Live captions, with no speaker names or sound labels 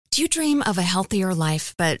Do you dream of a healthier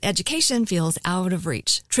life, but education feels out of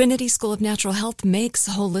reach? Trinity School of Natural Health makes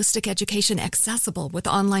holistic education accessible with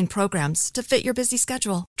online programs to fit your busy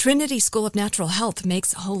schedule. Trinity School of Natural Health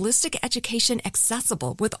makes holistic education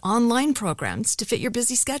accessible with online programs to fit your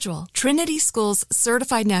busy schedule. Trinity School's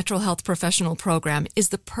Certified Natural Health Professional Program is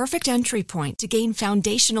the perfect entry point to gain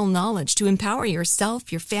foundational knowledge to empower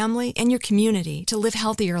yourself, your family, and your community to live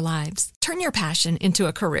healthier lives. Turn your passion into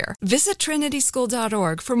a career. Visit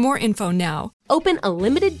trinityschool.org for more info now. Open a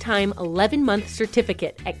limited-time 11-month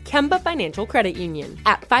certificate at Kemba Financial Credit Union.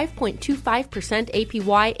 At 5.25%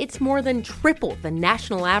 APY, it's more than triple the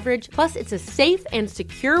national average, plus it's a safe and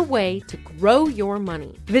secure way to grow your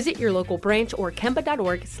money. Visit your local branch or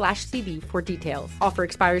kemba.org/cb for details. Offer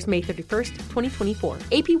expires May 31st, 2024.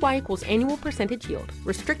 APY equals annual percentage yield.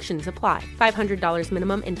 Restrictions apply. $500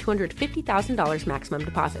 minimum and $250,000 maximum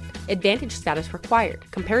deposit. Advantage status required.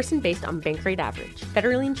 Comparison based on bank rate average.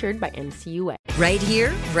 Federally insured by NCUA. Right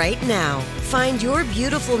here, right now. Find your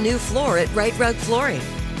beautiful new floor at Right Rug Flooring.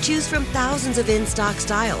 Choose from thousands of in-stock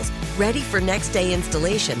styles, ready for next day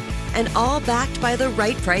installation, and all backed by the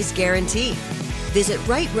right price guarantee. Visit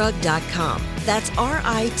rightrug.com. That's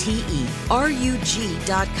RITERUG.com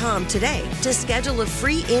today to schedule a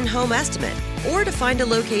free in-home estimate or to find a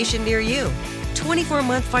location near you.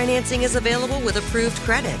 24-month financing is available with approved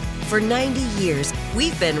credit. For 90 years,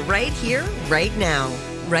 we've been right here, right now.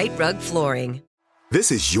 Right Rug Flooring. This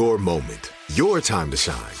is your moment, your time to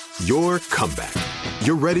shine, your comeback.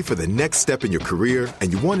 You're ready for the next step in your career,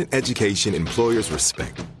 and you want an education employers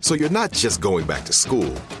respect. So you're not just going back to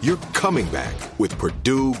school, you're coming back with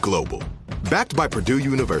Purdue Global. Backed by Purdue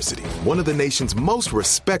University, one of the nation's most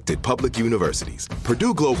respected public universities,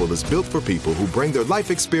 Purdue Global is built for people who bring their life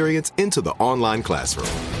experience into the online classroom.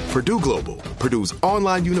 Purdue Global, Purdue's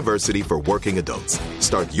online university for working adults.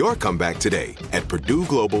 Start your comeback today at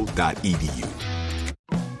purdueglobal.edu.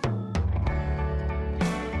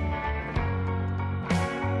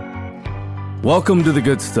 Welcome to The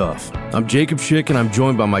Good Stuff. I'm Jacob Schick, and I'm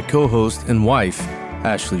joined by my co-host and wife,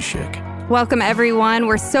 Ashley Schick. Welcome, everyone.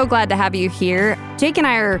 We're so glad to have you here. Jake and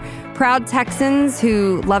I are proud Texans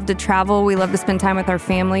who love to travel. We love to spend time with our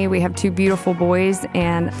family. We have two beautiful boys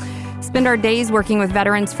and spend our days working with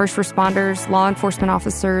veterans, first responders, law enforcement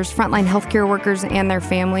officers, frontline healthcare workers, and their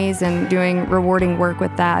families, and doing rewarding work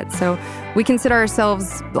with that. So we consider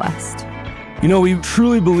ourselves blessed. You know, we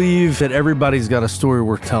truly believe that everybody's got a story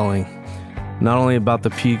worth telling, not only about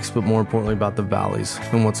the peaks, but more importantly about the valleys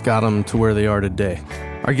and what's got them to where they are today.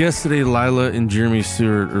 Our guests today, Lila and Jeremy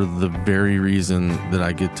Stewart, are the very reason that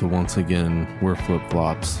I get to once again wear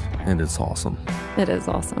flip-flops, and it's awesome. It is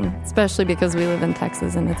awesome, especially because we live in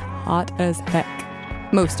Texas and it's hot as heck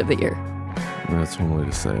most of the year. That's one way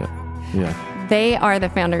to say it. Yeah. They are the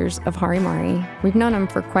founders of Hari Mari. We've known them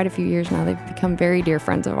for quite a few years now. They've become very dear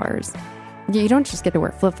friends of ours. You don't just get to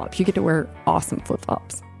wear flip-flops. You get to wear awesome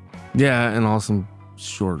flip-flops. Yeah, and awesome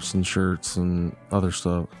shorts and shirts and other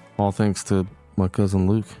stuff. All thanks to my cousin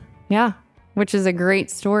Luke. Yeah, which is a great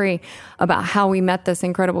story about how we met this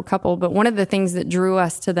incredible couple. But one of the things that drew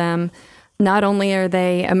us to them, not only are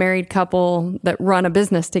they a married couple that run a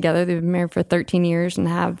business together, they've been married for 13 years and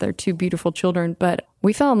have their two beautiful children, but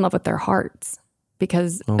we fell in love with their hearts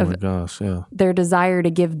because of their desire to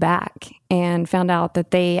give back, and found out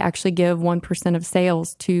that they actually give 1% of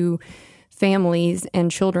sales to families and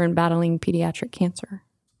children battling pediatric cancer.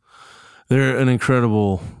 They're an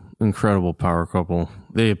incredible power couple.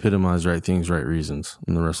 They epitomize right things, right reasons,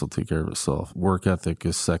 and the rest will take care of itself. Work ethic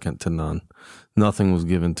is second to none. Nothing was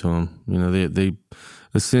given to them. You know, they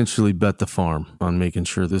essentially bet the farm on making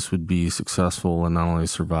sure this would be successful and not only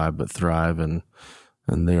survive, but thrive. And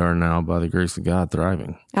they are now, by the grace of God,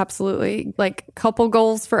 thriving. Absolutely. Like couple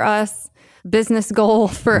goals for us, business goal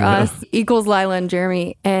for us equals Lila and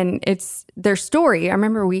Jeremy. And it's their story. I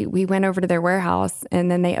remember we went over to their warehouse, and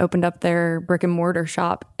then they opened up their brick and mortar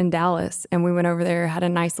shop in Dallas. And we went over there, had a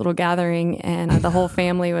nice little gathering, and the whole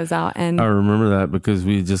family was out. And I remember that because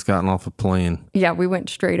we had just gotten off a plane. Yeah, we went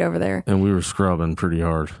straight over there. And we were scrubbing pretty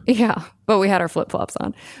hard. Yeah, but we had our flip-flops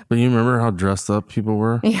on. But you remember how dressed up people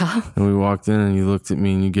were? Yeah. And we walked in, and you looked at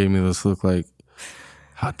me, and you gave me this look like,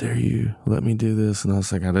 how dare you let me do this? And I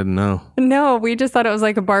was like, I didn't know. No, we just thought it was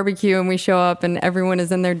like a barbecue, and we show up and everyone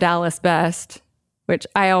is in their Dallas best, which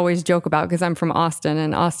I always joke about because I'm from Austin,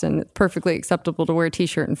 and Austin, it's perfectly acceptable to wear a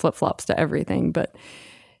t-shirt and flip-flops to everything, but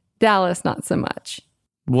Dallas, not so much.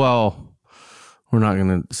 Well, we're not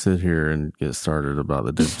going to sit here and get started about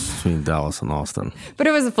the difference between Dallas and Austin. But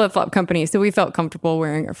it was a flip-flop company, so we felt comfortable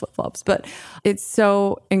wearing our flip-flops. But it's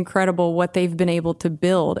so incredible what they've been able to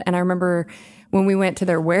build. And I remember when we went to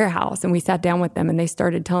their warehouse and we sat down with them and they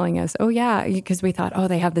started telling us, oh yeah, because we thought, oh,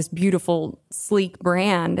 they have this beautiful, sleek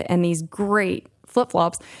brand and these great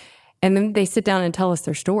flip-flops. And then they sit down and tell us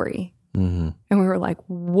their story. Mm-hmm. And we were like,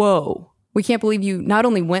 whoa, we can't believe you not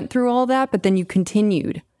only went through all that, but then you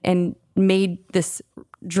continued and made this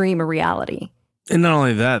dream a reality. And not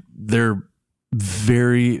only that, they're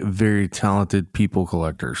very, very talented people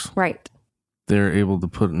collectors. Right. They're able to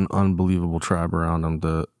put an unbelievable tribe around them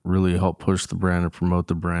to really help push the brand and promote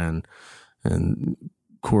the brand. And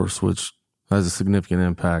of course, which has a significant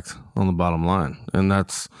impact on the bottom line. And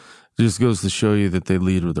that's just goes to show you that they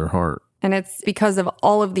lead with their heart. And it's because of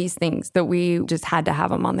all of these things that we just had to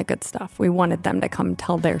have them on the good stuff. We wanted them to come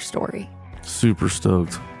tell their story. Super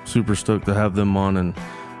stoked to have them on and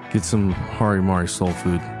get some Hari Mari soul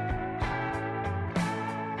food.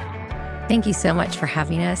 Thank you so much for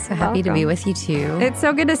having us. So happy to be with you too. It's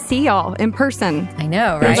so good to see y'all in person. I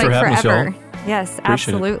know, right? Thanks for having us, y'all. Yes, Appreciate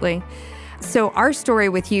absolutely. it. So our story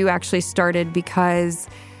with you actually started because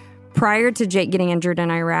prior to Jake getting injured in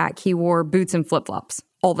Iraq, he wore boots and flip-flops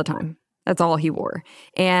all the time. That's all he wore.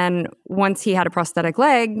 And once he had a prosthetic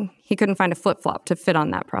leg, he couldn't find a flip-flop to fit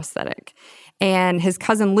on that prosthetic. And his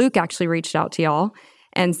cousin Luke actually reached out to y'all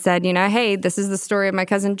and said, hey, this is the story of my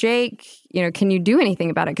cousin Jake. Can you do anything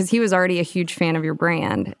about it? Because he was already a huge fan of your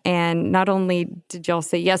brand. And not only did y'all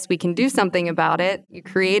say, yes, we can do something about it, you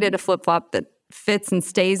created a flip-flop that fits and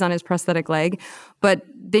stays on his prosthetic leg, but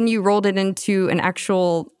then you rolled it into an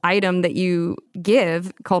actual item that you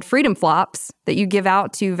give called Freedom Flops that you give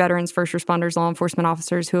out to veterans, first responders, law enforcement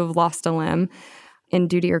officers who have lost a limb in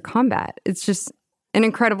duty or combat. It's just an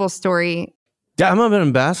incredible story. Yeah, I'm an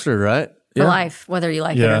ambassador, right? For life, whether you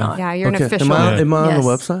like it or not. Yeah, you're an official. Am I on Yes. the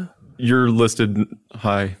website? You're listed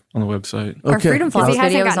high on the website. Our Freedom Flops He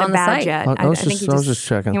hasn't video is gotten on a the badge site. yet. I was just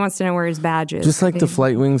checking. He wants to know where his badge is. Just like the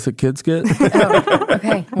flight wings that kids get.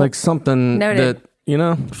 Okay. Like something Noted.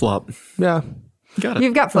 that, Flop. yeah, Got it.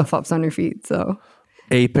 You've got flip-flops on your feet, so.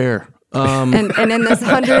 a pair. And in this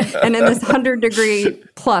 100-degree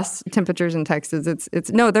plus temperatures in Texas,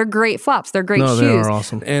 it's no, they're great flops. They're great No, shoes. they are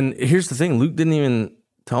awesome. And here's the thing, Luke didn't even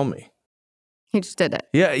tell me. He just did it.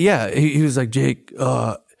 Yeah. He was like, Jake,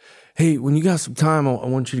 hey, when you got some time, I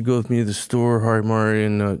want you to go with me to the store, Hari Mari,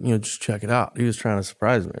 and just check it out. He was trying to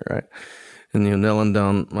surprise me, right? And nailing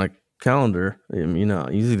down my calendar, how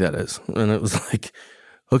easy that is. And it was like,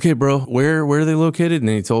 okay, bro, where are they located? And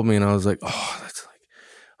he told me, and I was like, oh, that's like,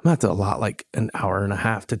 I'm gonna have to allot like an hour and a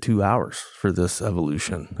half to 2 hours for this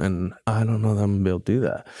evolution, and I don't know that I'm gonna be able to do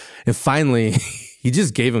that. And finally, he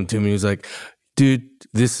just gave them to me. He was like, dude,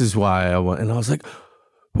 this is why I want. And I was like,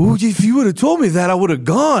 well, if you would have told me that, I would have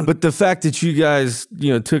gone. But the fact that you guys,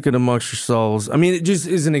 took it amongst yourselves, I mean, it just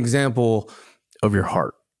is an example of your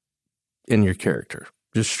heart and your character,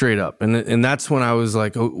 just straight up. And that's when I was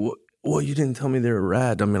like, oh, well, you didn't tell me they were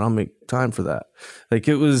rad. I mean, I'll make time for that. Like,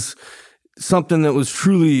 it was something that was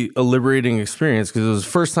truly a liberating experience, because it was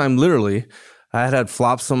the first time, literally, I had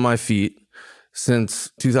flops on my feet since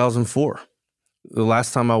 2004. The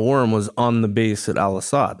last time I wore them was on the base at Al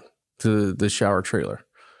Assad to the shower trailer.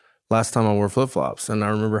 Last time I wore flip-flops, and I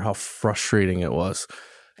remember how frustrating it was.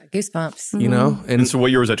 Goosebumps. And so what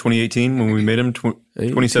year was that, 2018 when we made them?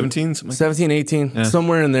 2017? 17, 18,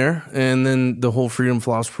 somewhere in there. And then the whole Freedom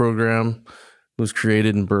Flops program was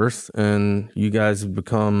created and birthed, and you guys have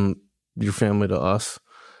become your family to us.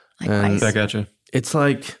 Likewise. Back at you. It's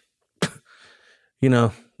like,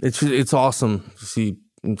 it's awesome to see.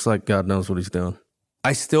 It's like God knows what he's doing.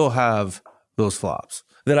 I still have those flops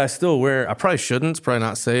that I still wear. I probably shouldn't. It's probably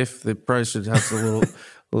not safe. They probably should have a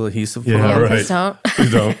little adhesive. Yeah, right. Please don't.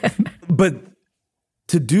 Please don't. But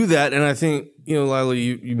to do that, and I think, Lila,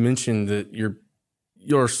 you mentioned that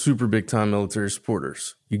you're super big time military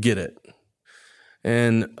supporters. You get it.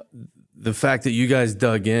 And the fact that you guys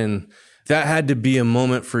dug in, that had to be a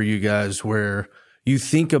moment for you guys where you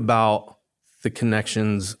think about the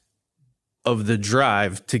connections of the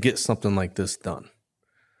drive to get something like this done.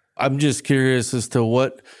 I'm just curious as to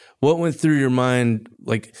what went through your mind,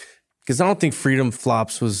 like, because I don't think Freedom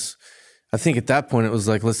Flops was, I think at that point it was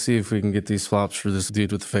like, let's see if we can get these flops for this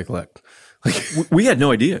dude with the fake leg. Like, we had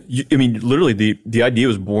no idea. Literally the idea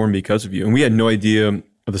was born because of you, and we had no idea of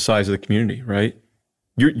the size of the community, right?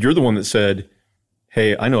 You're the one that said,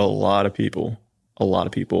 hey, I know a lot of people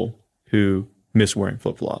who miss wearing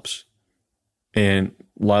flip-flops. And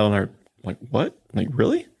Lyle and I are like, what? Like,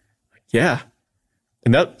 really? Like, yeah.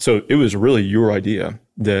 And so it was really your idea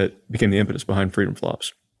that became the impetus behind Freedom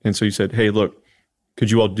Flops. And so you said, hey, look,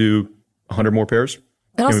 could you all do 100 more pairs?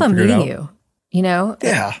 But also meeting you,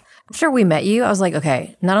 Yeah. I'm sure we met you. I was like,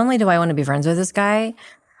 okay, not only do I want to be friends with this guy,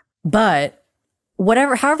 but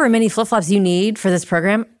however many flip-flops you need for this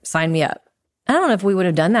program, sign me up. I don't know if we would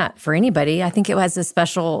have done that for anybody. I think it has a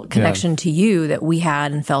special connection to you that we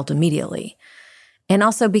had and felt immediately. And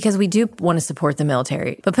also because we do want to support the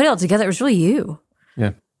military. But put it all together, it was really you.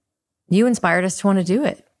 Yeah. You inspired us to want to do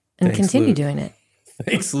it and continue doing it.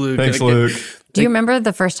 Thanks, Luke. Do you remember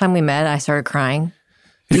the first time we met, I started crying?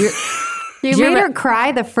 You made her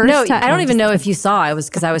cry the first time. No, I don't even know if you saw. It was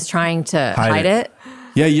because I was trying to hide it.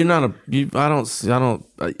 Yeah, you're not I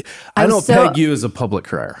don't peg you as a public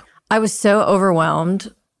crier. I was so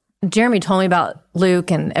overwhelmed. Jeremy told me about Luke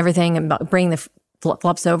and everything and about bringing the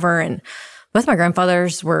flip-flops over. And both my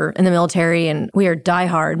grandfathers were in the military, and we are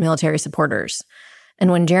diehard military supporters. And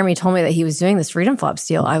when Jeremy told me that he was doing this Freedom Flops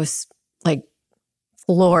deal, I was like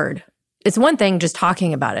floored. It's one thing just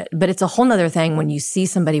talking about it, but it's a whole nother thing when you see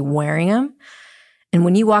somebody wearing them. And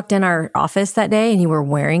when you walked in our office that day and you were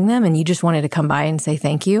wearing them and you just wanted to come by and say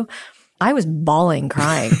thank you, I was bawling,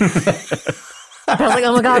 crying. I was like,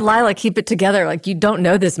 oh my God, Lila, keep it together. Like, you don't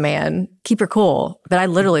know this man. Keep her cool. But I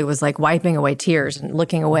literally was like wiping away tears and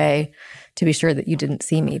looking away to be sure that you didn't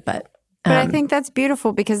see me. But I think that's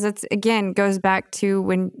beautiful because it's, again, goes back to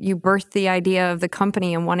when you birthed the idea of the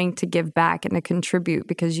company and wanting to give back and to contribute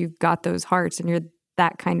because you've got those hearts and you're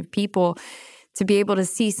that kind of people, to be able to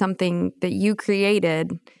see something that you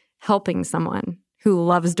created helping someone who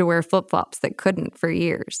loves to wear flip-flops that couldn't for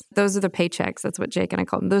years. Those are the paychecks. That's what Jake and I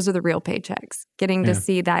call them. Those are the real paychecks. Getting to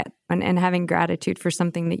see that and having gratitude for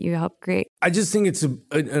something that you helped create. I just think it's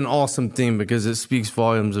an awesome thing because it speaks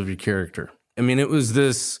volumes of your character. I mean, it was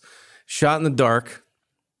this shot in the dark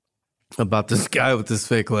about this guy with this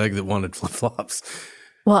fake leg that wanted flip-flops.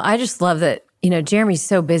 Well, I just love that, Jeremy's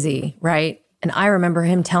so busy, right? And I remember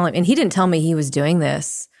him telling, and he didn't tell me he was doing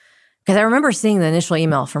this because I remember seeing the initial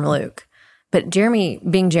email from Luke. But Jeremy,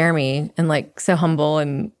 being Jeremy and like so humble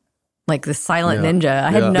and like the silent ninja,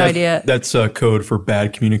 I had no idea. That's code for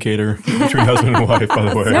bad communicator between husband and wife, by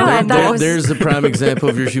the way. No, there's a prime example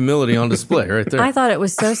of your humility on display right there. I thought it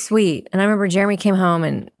was so sweet. And I remember Jeremy came home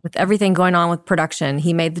and with everything going on with production,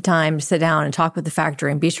 he made the time to sit down and talk with the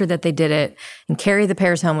factory and be sure that they did it and carry the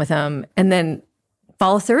pairs home with him and then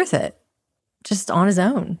follow through with it just on his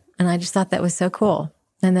own. And I just thought that was so cool.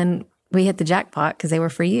 And then we hit the jackpot because they were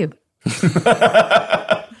for you.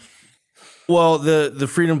 Well, the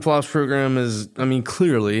Freedom Flops program is,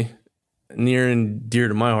 clearly near and dear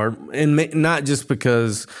to my heart. And not just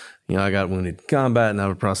because, I got wounded in combat and I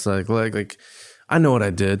have a prosthetic leg. Like, I know what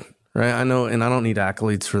I did, right? I know, and I don't need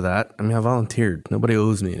accolades for that. I volunteered. Nobody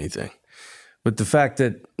owes me anything. But the fact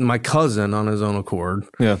that my cousin on his own accord,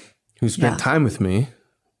 who spent time with me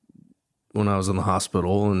when I was in the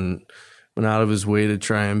hospital and went out of his way to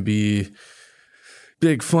try and be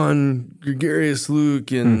big, fun, gregarious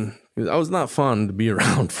Luke. And I was not fun to be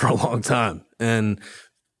around for a long time. And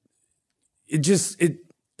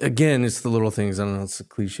again, it's the little things. I don't know, it's a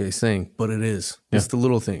cliche saying, but it is. Yeah. It's the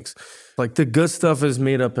little things. Like the good stuff is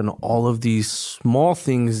made up in all of these small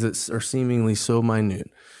things that are seemingly so minute,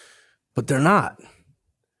 but they're not.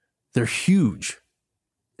 They're huge.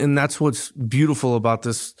 And that's what's beautiful about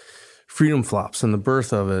this Freedom Flops and the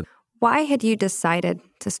birth of it. Why had you decided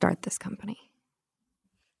to start this company?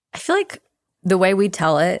 I feel like the way we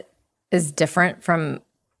tell it is different from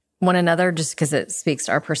one another just because it speaks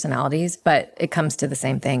to our personalities, but it comes to the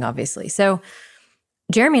same thing, obviously. So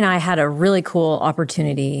Jeremy and I had a really cool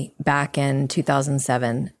opportunity back in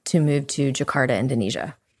 2007 to move to Jakarta,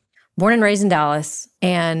 Indonesia. Born and raised in Dallas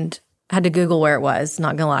and had to Google where it was,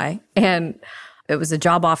 not gonna lie. And it was a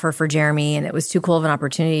job offer for Jeremy and it was too cool of an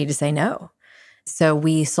opportunity to say no. So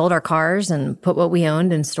we sold our cars and put what we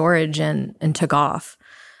owned in storage and took off.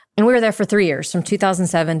 And we were there for 3 years, from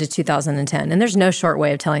 2007 to 2010. And there's no short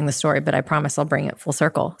way of telling the story, but I promise I'll bring it full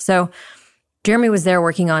circle. So Jeremy was there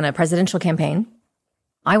working on a presidential campaign.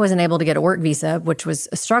 I wasn't able to get a work visa, which was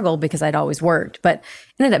a struggle because I'd always worked, but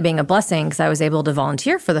it ended up being a blessing because I was able to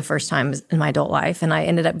volunteer for the first time in my adult life. And I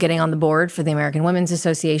ended up getting on the board for the American Women's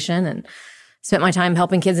Association and spent my time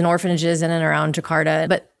helping kids in orphanages in and around Jakarta.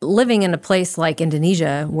 But living in a place like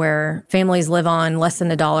Indonesia where families live on less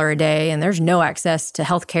than $1 a day and there's no access to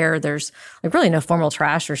healthcare, there's like really no formal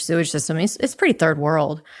trash or sewage system. It's pretty third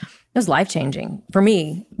world. It was life-changing for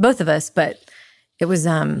me, both of us, but it was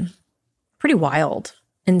pretty wild.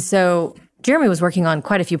 And so Jeremy was working on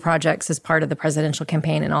quite a few projects as part of the presidential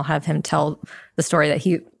campaign, and I'll have him tell the story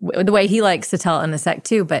the way he likes to tell it in a sec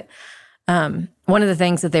too. But one of the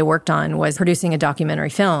things that they worked on was producing a documentary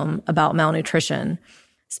film about malnutrition,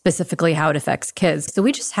 specifically how it affects kids. So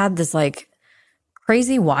we just had this like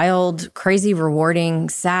crazy, wild, crazy, rewarding,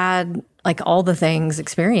 sad, like all the things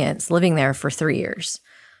experience living there for 3 years.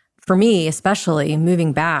 for me, especially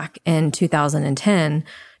moving back in 2010,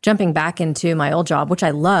 jumping back into my old job, which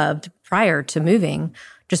I loved prior to moving,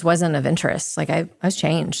 just wasn't of interest. Like I was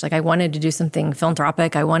changed. Like I wanted to do something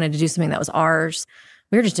philanthropic. I wanted to do something that was ours.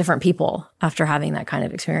 We were just different people after having that kind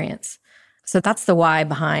of experience. So that's the why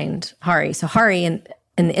behind Hari. So Hari in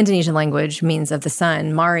the Indonesian language means of the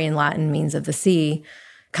sun. Mari in Latin means of the sea.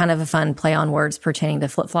 Kind of a fun play on words pertaining to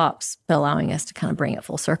flip-flops, but allowing us to kind of bring it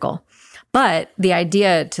full circle. But the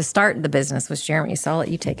idea to start the business was Jeremy, so I'll let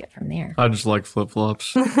you take it from there. I just like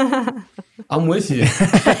flip-flops. I'm with you.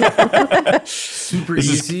 Super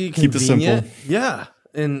easy, keep it simple. Yeah.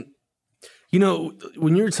 And, you know,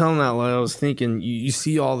 when you were telling that, I was thinking, you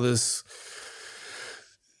see all this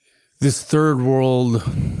third world,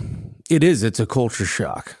 it's a culture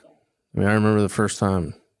shock. I mean, I remember the first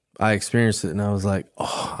time I experienced it and I was like,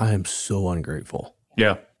 oh, I am so ungrateful.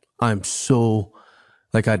 Yeah. I'm so,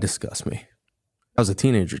 like, I disgust me. I was a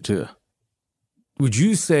teenager too. Would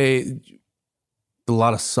you say a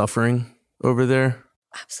lot of suffering over there?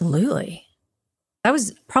 Absolutely. I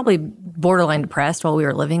was probably borderline depressed while we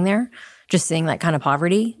were living there, just seeing that kind of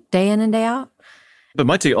poverty day in and day out. But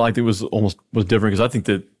my take, like, it was different because I think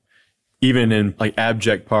that even in like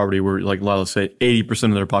abject poverty, where like Lila said, 80%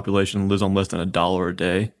 of their population lives on less than $1 a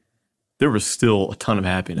day, there was still a ton of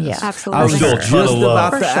happiness. Yeah, absolutely. I was Still a just ton of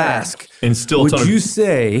love. about to For sure. ask. And still a Would ton you of,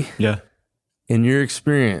 say, yeah. in your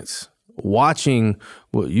experience, watching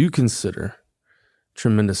what you consider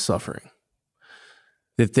tremendous suffering,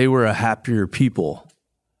 that they were a happier people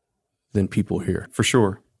than people here? For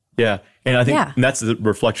sure. Yeah. And I think Yeah. that's the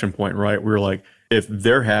reflection point, right? We're like, if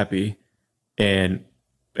they're happy and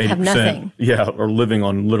 80%, Have nothing. yeah, or living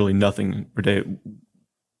on literally nothing per day,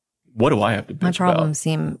 what do I have to bitch My problems about?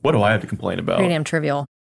 seem What do I have to complain about? pretty damn trivial.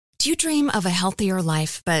 Do you dream of a healthier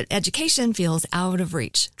life, but education feels out of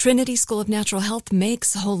reach? Trinity School of Natural Health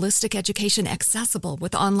makes holistic education accessible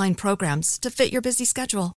with online programs to fit your busy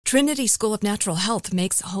schedule. Trinity School of Natural Health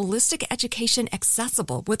makes holistic education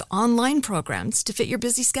accessible with online programs to fit your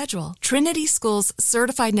busy schedule. Trinity School's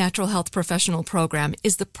Certified Natural Health Professional Program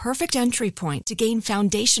is the perfect entry point to gain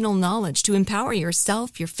foundational knowledge to empower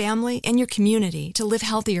yourself, your family, and your community to live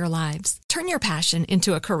healthier lives. Turn your passion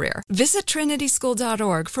into a career. Visit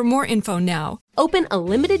trinityschool.org for more info now. Open a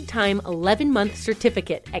limited-time 11-month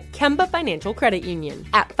certificate at Kemba Financial Credit Union.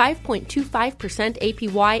 At 5.25%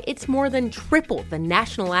 APY, it's more than triple the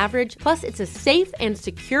national average, plus it's a safe and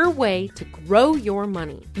secure way to grow your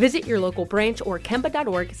money. Visit your local branch or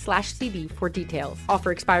kemba.org/CD for details.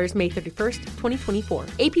 Offer expires May 31st, 2024.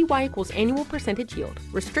 APY equals annual percentage yield.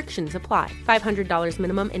 Restrictions apply. $500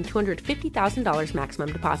 minimum and $250,000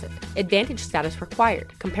 maximum deposit. Advantage status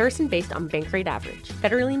required. Comparison based on bank rate average.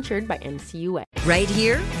 Federally insured by NCUA. Right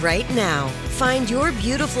here, right now. Find your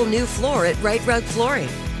beautiful new floor at Right Rug Flooring.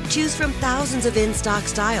 Choose from thousands of in-stock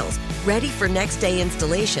styles, ready for next day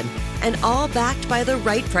installation, and all backed by the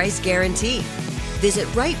right price guarantee. Visit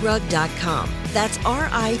rightrug.com. That's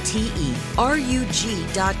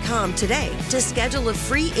RITERUG.com today to schedule a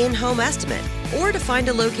free in-home estimate or to find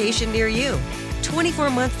a location near you.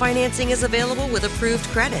 24-month financing is available with approved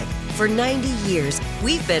credit. For 90 years,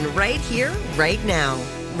 we've been right here, right now.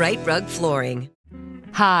 Right Rug Flooring.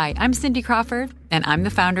 Hi, I'm Cindy Crawford, and I'm the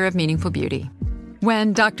founder of Meaningful Beauty.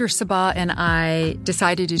 When Dr. Sabah and I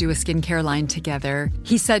decided to do a skincare line together,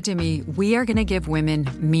 he said to me, we are going to give women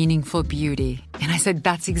meaningful beauty. And I said,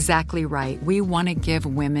 that's exactly right. We want to give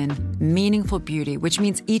women meaningful beauty, which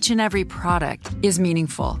means each and every product is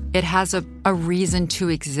meaningful. It has a reason to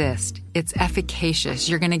exist. It's efficacious.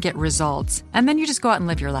 You're going to get results. And then you just go out and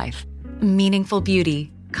live your life. Meaningful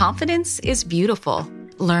Beauty. Confidence is beautiful.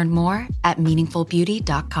 Learn more at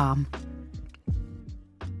meaningfulbeauty.com.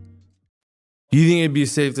 Do you think it'd be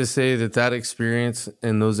safe to say that experience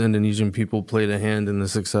and those Indonesian people played a hand in the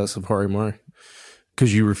success of Hari Mari?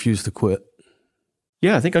 Because you refused to quit.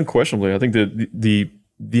 Yeah, I think unquestionably. I think that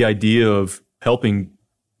the idea of helping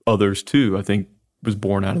others too, I think, was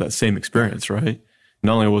born out of that same experience, right?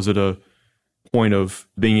 Not only was it a point of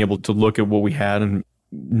being able to look at what we had and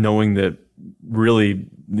knowing that really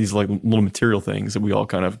these like little material things that we all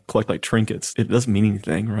kind of collect like trinkets, it doesn't mean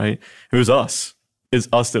anything, right? It was us. It's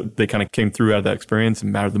us that they kind of came through out of that experience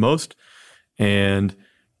and mattered the most. And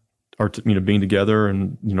our, being together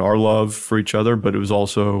and, our love for each other, but it was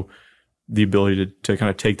also the ability to kind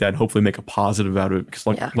of take that and hopefully make a positive out of it. Because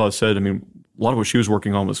like I said, a lot of what she was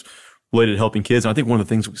working on was related to helping kids. And I think one of the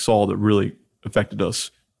things we saw that really affected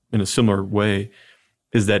us in a similar way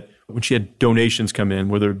is that when she had donations come in,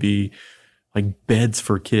 whether it be like beds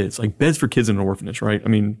for kids in an orphanage, right?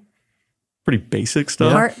 Pretty basic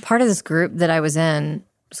stuff. Part of this group that I was in,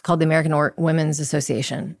 It's called the American Women's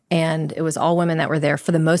Association. And it was all women that were there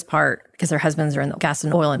for the most part because their husbands are in the gas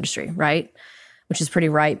and oil industry, right? Which is pretty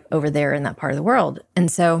ripe over there in that part of the world. And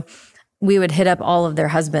so we would hit up all of their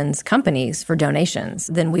husbands' companies for donations.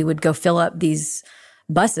 Then we would go fill up these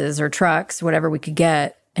buses or trucks, whatever we could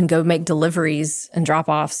get, and go make deliveries and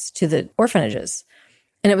drop-offs to the orphanages.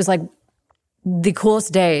 And it was like the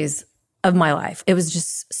coolest days of my life. It was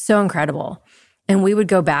just so incredible. And we would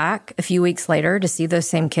go back a few weeks later to see those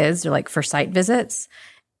same kids, or like for site visits,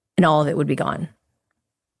 and all of it would be gone.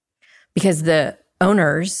 Because the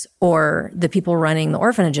owners or the people running the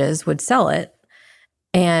orphanages would sell it,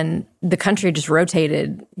 and the country just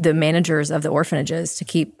rotated the managers of the orphanages to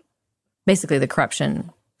keep basically the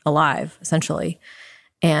corruption alive, essentially.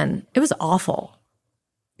 And it was awful.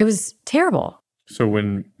 It was terrible. So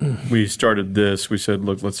when we started this, we said,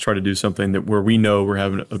 look, let's try to do something that where we know we're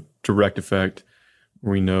having a direct effect.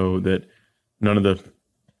 We know that none of the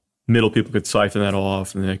middle people could siphon that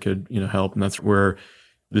off and they could, help. And that's where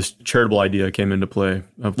this charitable idea came into play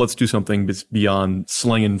of let's do something that's beyond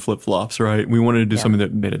slinging flip-flops, right? We wanted to do something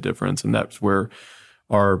that made a difference. And that's where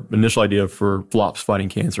our initial idea for Flops Fighting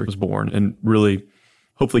Cancer was born, and really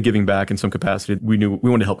hopefully giving back in some capacity. We knew we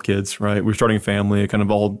wanted to help kids, right? We were starting a family. It kind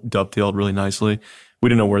of all dovetailed really nicely. We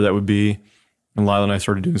didn't know where that would be. And Lila and I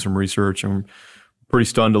started doing some research, and we're pretty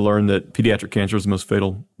stunned to learn that pediatric cancer is the most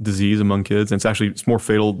fatal disease among kids. And it's more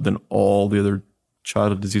fatal than all the other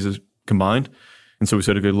childhood diseases combined. And so we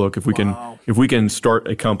said, okay, look, if we can start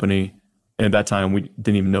a company, and at that time we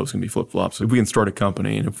didn't even know it was going to be flip-flops. So if we can start a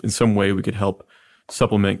company, and if in some way we could help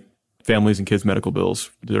supplement families and kids' medical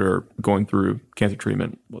bills that are going through cancer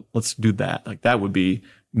treatment, let's do that. Like, that would be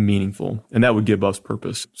meaningful, and that would give us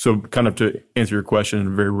purpose. So kind of to answer your question in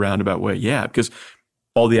a very roundabout way, yeah, because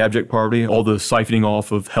all the abject poverty, all the siphoning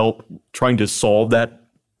off of help, trying to solve that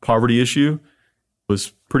poverty issue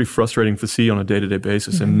was pretty frustrating to see on a day-to-day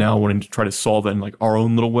basis. Mm-hmm. And now wanting to try to solve it in like our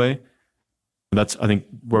own little way, that's, I think,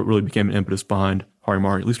 what really became an impetus behind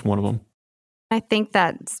Harimari, at least one of them. I think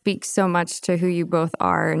that speaks so much to who you both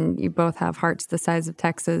are, and you both have hearts the size of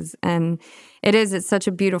Texas. And it's such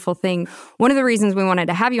a beautiful thing. One of the reasons we wanted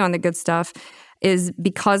to have you on The Good Stuff is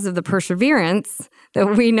because of the perseverance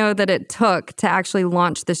that we know that it took to actually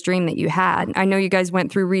launch this dream that you had. I know you guys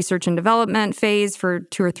went through research and development phase for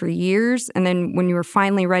 2 or 3 years. And then when you were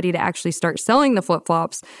finally ready to actually start selling the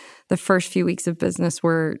flip-flops, the first few weeks of business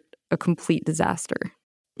were a complete disaster.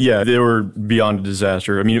 Yeah, they were beyond a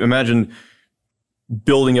disaster. I mean, imagine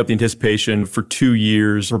building up the anticipation for 2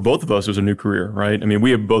 years. For both of us, it was a new career, right? I mean, we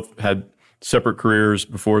have both had separate careers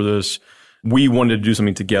before this. We wanted to do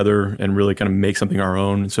something together and really kind of make something our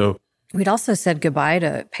own. So we'd also said goodbye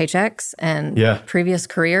to paychecks and previous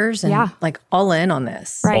careers and like all in on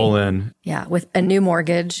this. Right. All in. Yeah, with a new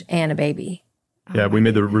mortgage and a baby. Yeah, we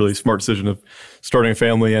made the really smart decision of starting a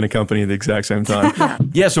family and a company at the exact same time.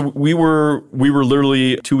 Yeah, so we were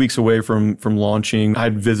literally 2 weeks away from launching.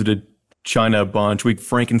 I'd visited China a bunch. We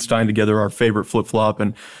Frankenstein together our favorite flip-flop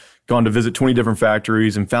and gone to visit 20 different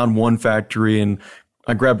factories and found one factory. And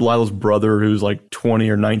I grabbed Lila's brother, who's like 20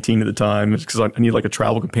 or 19 at the time, because I need like a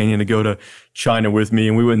travel companion to go to China with me.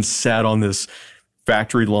 And we went and sat on this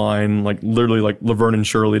factory line, like literally like Laverne and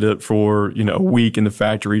Shirley did for, a week in the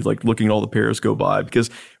factory, like looking at all the pairs go by,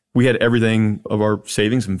 because we had everything of our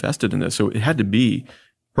savings invested in this. So it had to be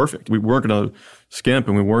perfect. We weren't going to skimp,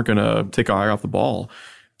 and we weren't going to take our eye off the ball.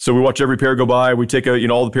 So we watch every pair go by. We take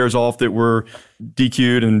all the pairs off that were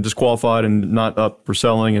DQ'd and disqualified and not up for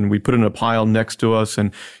selling, and we put it in a pile next to us.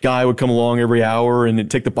 And guy would come along every hour and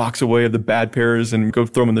take the box away of the bad pairs and go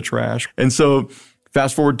throw them in the trash. And so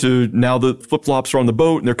fast forward to now, the flip-flops are on the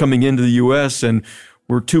boat and they're coming into the U.S. and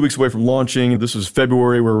we're 2 weeks away from launching. This was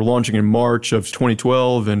February. We were launching in March of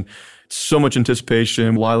 2012, and so much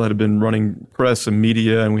anticipation. Lila had been running press and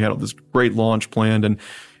media, and we had this great launch planned.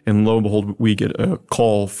 And lo and behold, we get a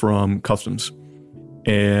call from customs.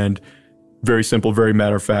 And very simple, very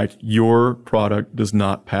matter of fact, your product does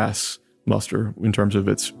not pass muster in terms of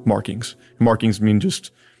its markings. Markings mean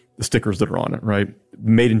just the stickers that are on it, right?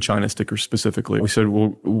 Made in China stickers specifically. We said,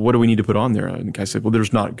 well, what do we need to put on there? And the guy said, well,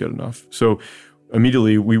 there's not good enough. So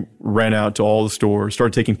immediately we ran out to all the stores,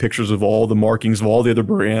 started taking pictures of all the markings of all the other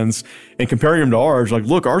brands and comparing them to ours. Like,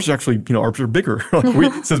 look, ours is actually, ours are bigger.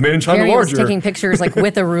 It says made in China Jeremy larger. was taking pictures like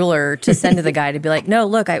with a ruler to send to the guy to be like, no,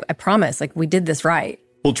 look, I promise, like we did this right.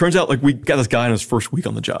 Well, it turns out like we got this guy in his first week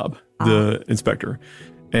on the job, the inspector.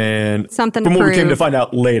 And something from to what prove. we came to find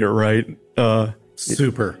out later, right?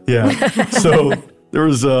 Super. Yeah. So there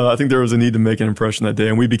was, I think there was a need to make an impression that day,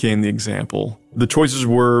 and we became the example. The choices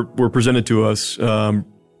were presented to us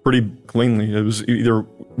pretty cleanly. It was either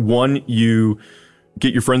one, you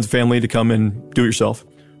get your friends and family to come and do it yourself.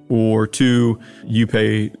 Or 2, you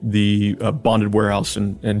pay the bonded warehouse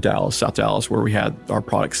in Dallas, South Dallas, where we had our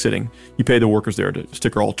products sitting. You pay the workers there to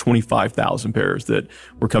sticker all 25,000 pairs that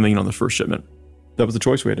were coming in on the first shipment. That was the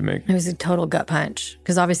choice we had to make. It was a total gut punch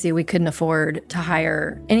because obviously we couldn't afford to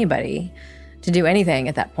hire anybody to do anything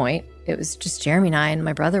at that point. It was just Jeremy and I, and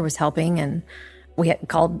my brother was helping, and we had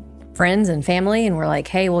called friends and family, and we're like,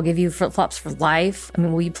 hey, we'll give you flip-flops for life. I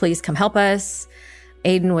mean, will you please come help us?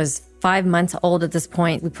 Aiden was 5 months old at this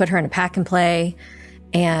point. We put her in a pack and play,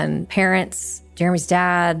 and parents, Jeremy's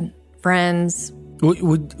dad, friends.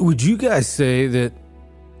 Would you guys say that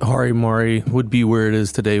Hari Mari would be where it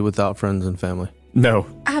is today without friends and family? No.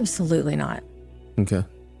 Absolutely not. Okay.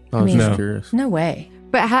 I was just curious. No way.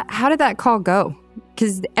 But how did that call go?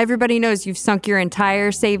 Because everybody knows you've sunk your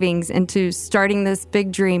entire savings into starting this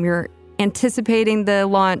big dream. You're anticipating the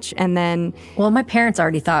launch, and then... Well, my parents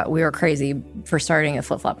already thought we were crazy for starting a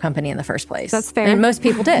flip-flop company in the first place. That's fair. And most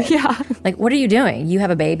people did. Yeah. Like, what are you doing? You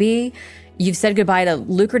have a baby. You've said goodbye to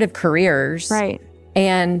lucrative careers. Right.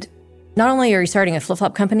 And not only are you starting a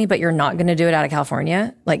flip-flop company, but you're not going to do it out of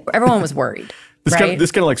California. Like, everyone was worried. This right? kind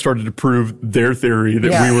of like started to prove their theory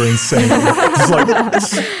that we were insane. It's like,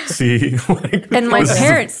 see, like, and my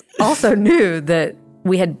parents also knew that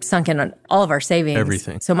we had sunk in on all of our savings.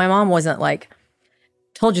 Everything. So my mom wasn't like,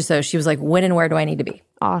 told you so. She was like, when and where do I need to be?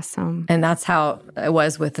 Awesome. And that's how it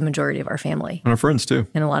was with the majority of our family. And our friends too.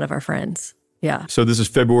 And a lot of our friends. Yeah. So this is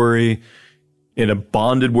February in a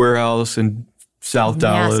bonded warehouse in South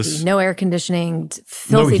Dallas. No air conditioning,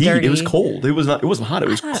 filthy, no heat. dirty. It was cold. It wasn't hot. It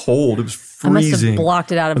was cold. It was freezing. I must have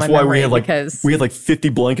blocked it out of my memory because we had like 50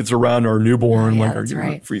 blankets around our newborn. Yeah, like, that's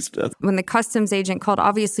right. Freeze to death. When the customs agent called,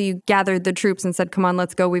 obviously you gathered the troops and said, come on,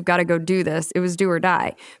 let's go. We've got to go do this. It was do or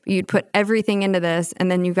die. But you'd put everything into this, and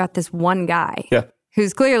then you've got this one guy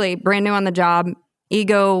who's clearly brand new on the job,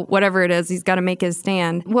 ego, whatever it is, he's got to make his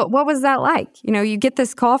stand. What was that like? You know, you get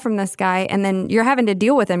this call from this guy, and then you're having to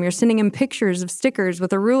deal with him. You're sending him pictures of stickers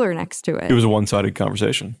with a ruler next to it. It was a one-sided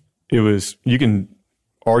conversation. It was, you can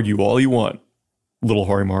argue all you want, little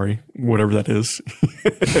Hari Mari, whatever that is.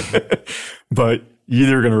 But you're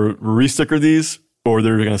either going to re-sticker these or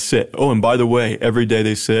they're going to sit. Oh, and by the way, every day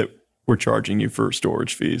they sit, we're charging you for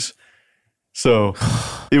storage fees. So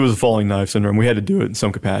it was a falling knife syndrome. We had to do it in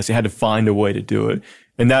some capacity. I had to find a way to do it.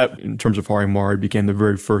 And that, in terms of Hari Mari, became the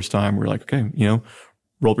very first time we're like, okay,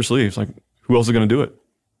 roll up your sleeves. Like, who else is going to do it?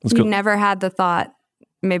 Let's go. You never had the thought,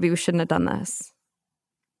 maybe we shouldn't have done this.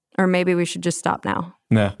 Or maybe we should just stop now.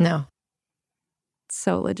 No.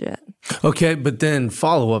 So legit. Okay, but then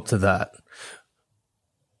follow up to that.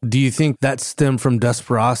 Do you think that stemmed from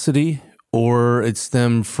desperosity or it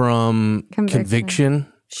stemmed from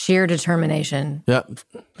conviction? Sheer determination. Yeah.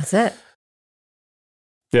 That's it.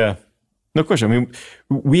 Yeah. No question. I mean,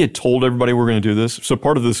 we had told everybody we're going to do this. So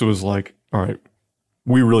part of this was like, all right,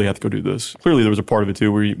 we really have to go do this. Clearly there was a part of it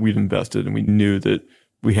too where we'd invested and we knew that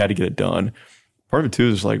we had to get it done. Part of it too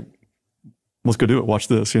is like, let's go do it. Watch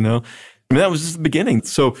this, I mean, that was just the beginning.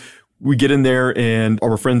 So we get in there and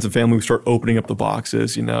our friends and family, we start opening up the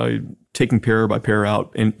boxes, taking pair by pair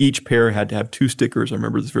out. And each pair had to have 2 stickers. I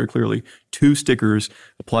remember this very clearly. 2 stickers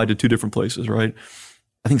applied to 2 different places, right?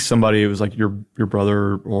 I think somebody, it was like your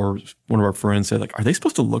brother or one of our friends said, like, are they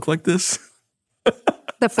supposed to look like this?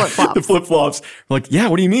 The flip-flops. The flip-flops. We're like, yeah,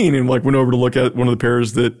 what do you mean? And like went over to look at one of the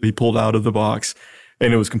pairs that he pulled out of the box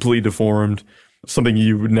and it was completely deformed. Something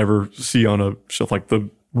you would never see on a shelf. Like the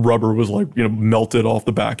rubber was like, melted off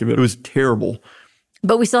the back of it. It was terrible.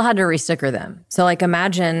 But we still had to re-sticker them. So like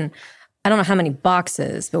imagine, I don't know how many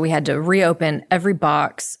boxes, but we had to reopen every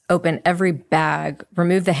box, open every bag,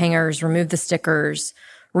 remove the hangers, remove the stickers,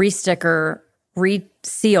 re-sticker,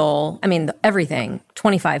 re-seal. I mean, everything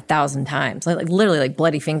 25,000 times, like literally like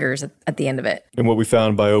bloody fingers at the end of it. And what we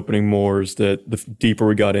found by opening more is that the deeper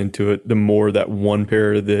we got into it, the more that one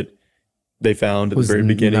pair that they found at the very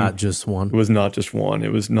beginning. Not just one. It was not just one.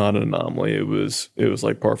 It was not an anomaly. It was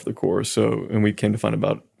like par for the course. So, and we came to find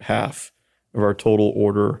about half of our total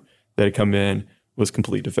order that had come in was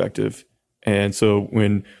completely defective. And so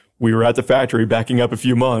when we were at the factory backing up a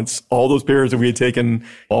few months, all those pairs that we had taken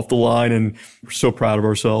off the line, and we're so proud of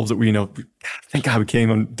ourselves that we, thank God we came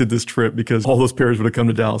and did this trip because all those pairs would have come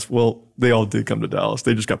to Dallas. Well, they all did come to Dallas.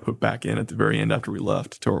 They just got put back in at the very end after we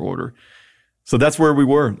left to our order. So that's where we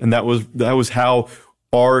were. And that was how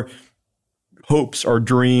our hopes, our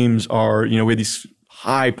dreams, we had these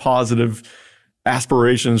high positive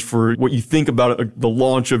aspirations for what you think about the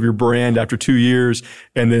launch of your brand after 2 years,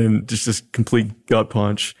 and then just this complete gut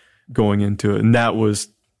punch going into it. And that was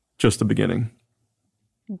just the beginning.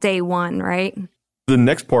 Day one, right? The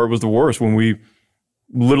next part was the worst when we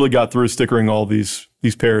Literally got through stickering all these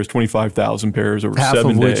pairs, 25,000 pairs over 7 days. Half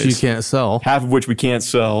of which you can't sell. Half of which we can't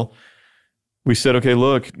sell. We said, okay,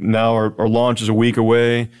 look, now our launch is a week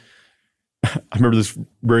away. I remember this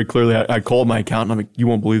very clearly. I called my accountant. I'm like, you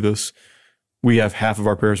won't believe this. We have half of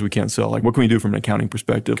our pairs we can't sell. Like, what can we do from an accounting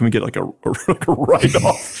perspective? Can we get like a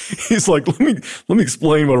write-off? He's like, let me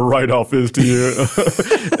explain what a write-off is to you.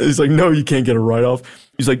 He's like, no, you can't get a write-off.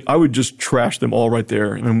 He's like, I would just trash them all right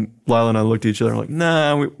there. And Lila and I looked at each other like,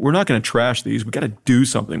 nah, we're not going to trash these. We got to do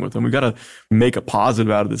something with them. We got to make a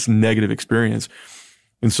positive out of this negative experience.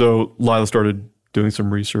 And so Lila started doing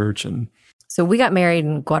some research. And so we got married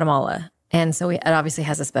in Guatemala. And so it obviously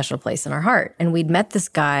has a special place in our heart. And we'd met this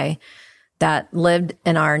guy that lived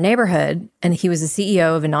in our neighborhood, and he was the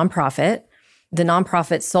CEO of a nonprofit. The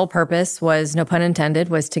nonprofit's sole purpose was, no pun intended,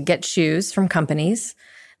 was to get shoes from companies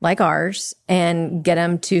like ours and get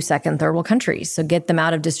them to second, third world countries. So get them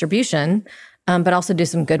out of distribution, but also do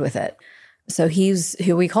some good with it. So he's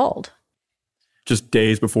who we called. Just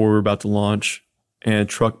days before we were about to launch, and a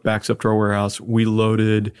truck backs up to our warehouse. We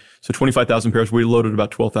loaded, 25,000 pairs. We loaded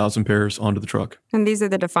about 12,000 pairs onto the truck. And these are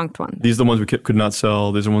the defunct ones. These are the ones we could not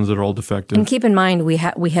sell. These are ones that are all defective. And keep in mind, we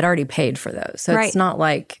had already paid for those. So It's not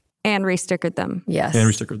like... And restickered them. Yes. And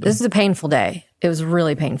restickered them. This is a painful day. It was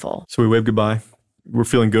really painful. So we waved goodbye. We're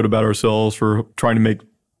feeling good about ourselves for trying to make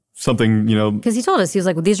something, Because he told us, he was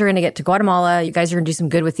like, well, these are going to get to Guatemala. You guys are going to do some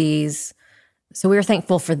good with these. So we were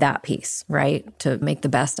thankful for that piece, right? To make the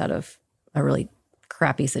best out of a really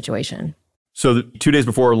crappy situation. So 2 days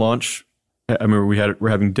before our launch, I remember we're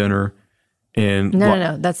having dinner, and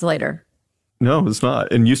no, that's later. No, it's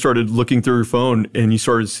not. And you started looking through your phone, and you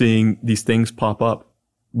started seeing these things pop up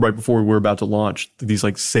right before we were about to launch. These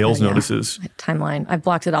like sales notices. Timeline. I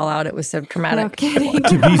blocked it all out. It was so traumatic. No kidding.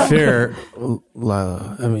 To be fair,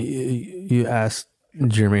 Lila, I mean, you asked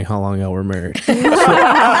Jeremy how long ago we're married.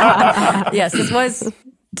 Yes, this was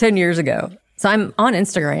 10 years ago. So I'm on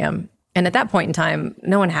Instagram. And at that point in time,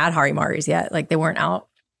 no one had Harimaris yet. Like, they weren't out.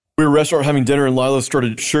 We were at a restaurant having dinner, and Lila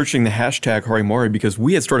started searching the hashtag Harimari because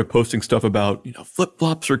we had started posting stuff about,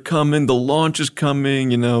 flip-flops are coming, the launch is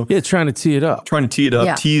coming, Yeah, trying to tee it up.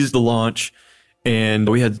 Tease the launch. And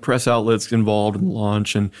we had press outlets involved in the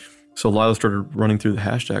launch. And so Lila started running through the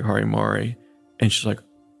hashtag Harimari. And she's like,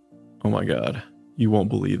 oh my God, you won't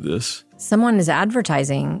believe this. Someone is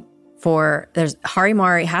advertising there's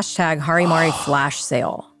Harimari, hashtag Harimari flash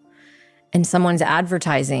sale. And someone's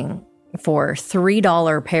advertising for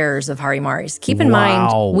 $3 pairs of Harimaris. Keep in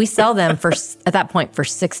mind, we sell them at that point for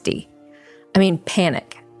 $60. I mean,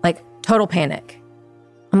 panic, like total panic.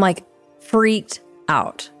 I'm like freaked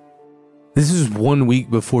out. This is 1 week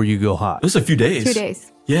before you go hot. This is a few days. 2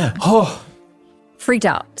 days. Yeah. Oh, Freaked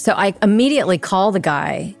out. So I immediately call the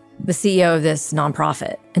guy, the CEO of this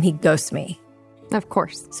nonprofit, and he ghosts me. Of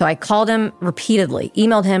course. So I called him repeatedly,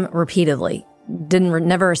 emailed him repeatedly.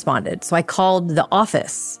 Never responded. So I called the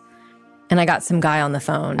office, and I got some guy on the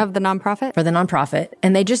phone. Of the nonprofit? For the nonprofit.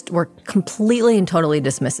 And they just were completely and totally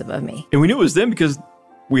dismissive of me. And we knew it was them because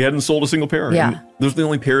we hadn't sold a single pair. Yeah. And those are the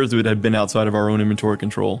only pairs that had been outside of our own inventory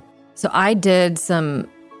control. So I did some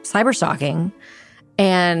cyber stalking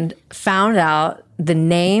and found out the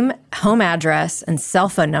name, home address, and cell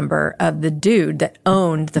phone number of the dude that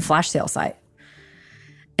owned the flash sale site.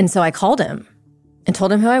 And so I called him and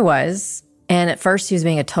told him who I was. And at first, he was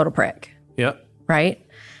being a total prick. Yep. Right?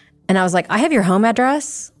 And I was like, I have your home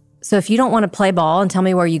address. So if you don't want to play ball and tell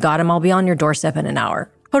me where you got him, I'll be on your doorstep in an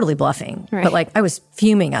hour. Totally bluffing. Right. But like, I was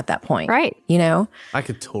fuming at that point. Right. I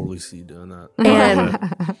could totally see you doing that.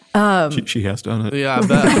 And She has done it. Yeah, I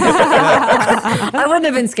bet. I wouldn't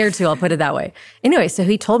have been scared to, I'll put it that way. Anyway, so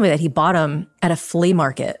he told me that he bought them at a flea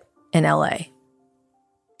market in LA.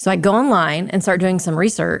 So I go online and start doing some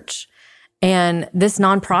research. And this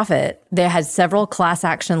nonprofit, they had several class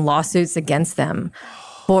action lawsuits against them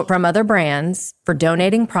from other brands for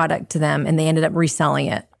donating product to them, and they ended up reselling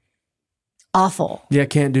it. Awful. Yeah,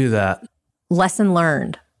 can't do that. Lesson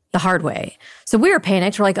learned the hard way. So we were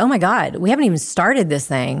panicked. We're like, oh my God, we haven't even started this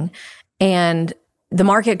thing. And the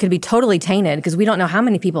market could be totally tainted because we don't know how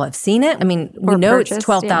many people have seen it. I mean, we know it's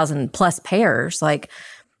 12,000 plus pairs. Like,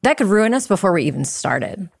 that could ruin us before we even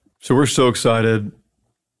started. So we're so excited.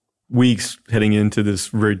 Weeks heading into this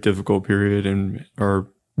very difficult period and are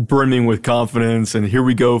brimming with confidence. And here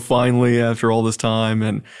we go finally after all this time.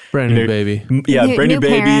 And Brand new baby. Yeah, brand new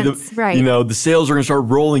baby. Parents, right. The sales are going to start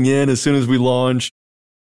rolling in as soon as we launch.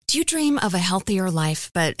 Do you dream of a healthier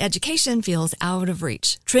life, but education feels out of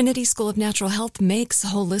reach? Trinity School of Natural Health makes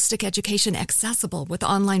holistic education accessible with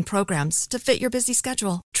online programs to fit your busy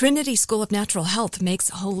schedule. Trinity School of Natural Health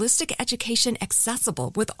makes holistic education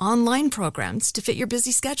accessible with online programs to fit your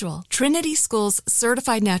busy schedule. Trinity School's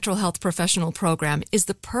Certified Natural Health Professional Program is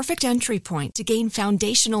the perfect entry point to gain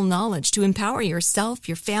foundational knowledge to empower yourself,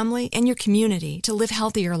 your family, and your community to live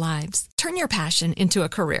healthier lives. Turn your passion into a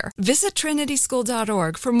career. Visit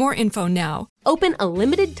trinityschool.org for more info now. Open a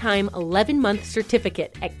limited-time 11-month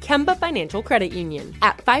certificate at Kemba Financial Credit Union.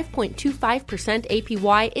 At 5.25%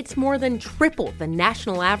 APY, it's more than triple the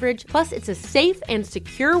national average, plus it's a safe and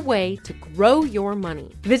secure way to grow your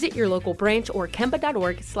money. Visit your local branch or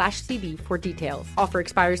kemba.org/CD for details. Offer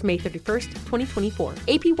expires May 31st, 2024.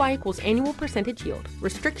 APY equals annual percentage yield.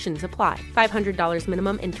 Restrictions apply. $500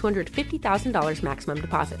 minimum and $250,000 maximum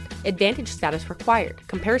deposit. Advantage status required.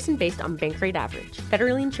 Comparison based on bank rate average.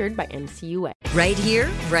 Federally insured by NCUA. Right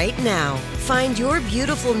here, right now. Find your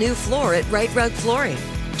beautiful new floor at Right Rug Flooring.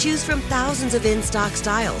 Choose from thousands of in-stock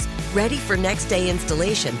styles, ready for next day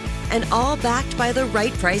installation, and all backed by the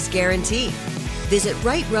right price guarantee. Visit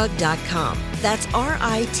rightrug.com. That's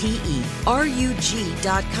RITERUG.com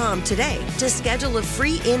today to schedule a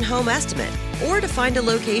free in-home estimate or to find a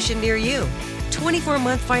location near you.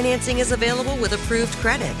 24-month financing is available with approved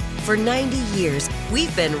credit. For 90 years,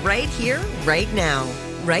 we've been right here, right now.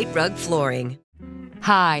 Right Rug Flooring.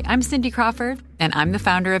 Hi, I'm Cindy Crawford, and I'm the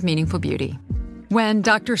founder of Meaningful Beauty. When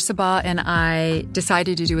Dr. Sabah and I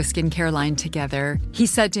decided to do a skincare line together, he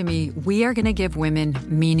said to me, we are going to give women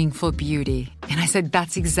meaningful beauty. And I said,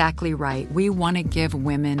 that's exactly right. We want to give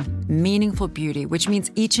women meaningful beauty, which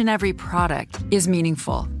means each and every product is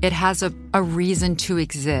meaningful. It has a reason to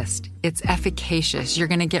exist. It's efficacious. You're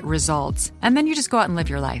going to get results. And then you just go out and live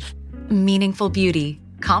your life. Meaningful Beauty.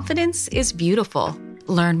 Confidence is beautiful.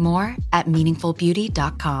 Learn more at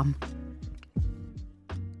meaningfulbeauty.com.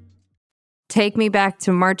 Take me back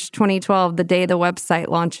to March 2012, the day the website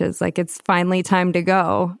launches. Like, it's finally time to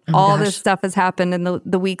go. All this stuff has happened in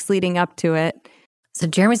the weeks leading up to it. So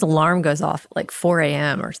Jeremy's alarm goes off at like 4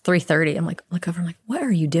 a.m. or 3:30. I'm like, look over, I'm like, what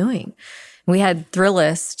are you doing? We had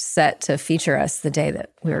Thrillist set to feature us the day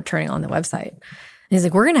that we were turning on the website. And he's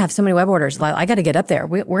like, we're going to have so many web orders. I got to get up there.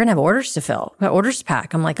 We're going to have orders to fill. We got orders to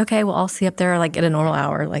pack. I'm like, okay, well, I'll see up there like at a normal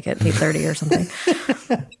hour, like at 8:30 or something.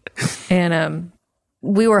 And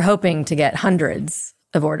we were hoping to get hundreds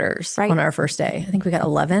of orders on our first day. I think we got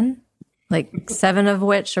 11, like 7 of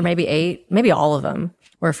which, or maybe 8, maybe all of them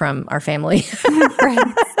were from our family.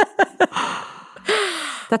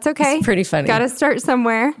 That's okay. It's pretty funny. Got to start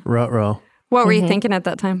somewhere. Ruh-roh. What were you thinking at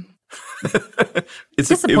that time? It's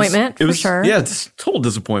disappointment, for sure. Yeah, it's total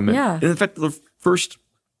disappointment. Yeah. And in fact, the first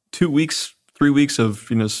 2 weeks, 3 weeks of,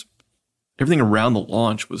 everything around the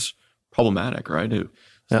launch was problematic, right? It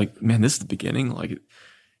was like, man, this is the beginning. Like,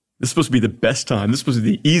 this is supposed to be the best time. This is supposed to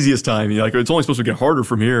be the easiest time. Like, it's only supposed to get harder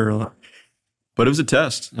from here. But it was a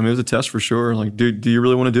test. I mean, it was a test for sure. Like, do you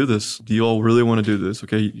really want to do this? Do you all really want to do this?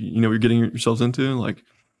 Okay, you know what you're getting yourselves into? Like,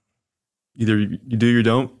 either you do or you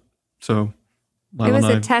don't. So it was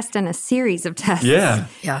a test and a series of tests. Yeah.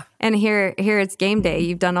 Yeah. And here it's game day.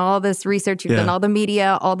 You've done all this research. You've done all the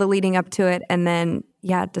media, all the leading up to it. And then,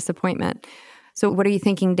 disappointment. So what are you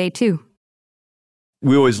thinking day 2?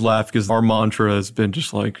 We always laugh because our mantra has been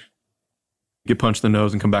just like, get punched in the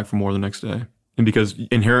nose and come back for more the next day. And because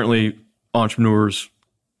inherently entrepreneurs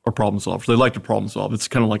are problem solvers. They like to problem solve. It's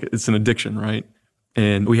kind of like, it's an addiction, right?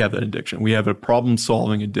 And we have that addiction. We have a problem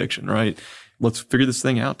solving addiction, right? Let's figure this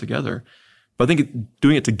thing out together. But I think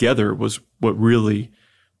doing it together was what really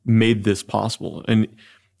made this possible. And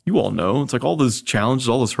you all know, it's like all those challenges,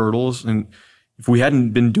 all those hurdles. And if we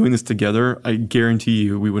hadn't been doing this together, I guarantee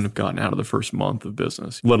you we wouldn't have gotten out of the first month of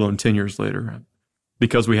business, let alone 10 years later.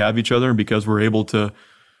 Because we have each other and because we're able to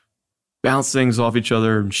bounce things off each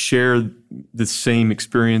other and share the same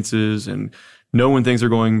experiences and know when things are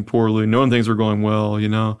going poorly, know when things are going well,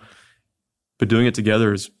 But doing it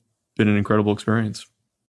together has been an incredible experience.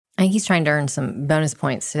 I think he's trying to earn some bonus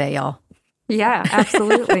points today, y'all. Yeah,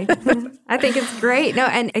 absolutely. I think it's great. No,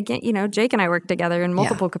 and again, Jake and I work together in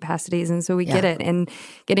multiple capacities, and so we get it. And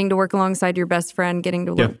getting to work alongside your best friend, getting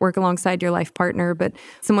to work alongside your life partner, but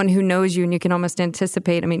someone who knows you and you can almost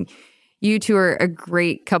anticipate. I mean, you two are a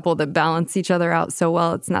great couple that balance each other out so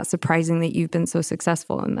well. It's not surprising that you've been so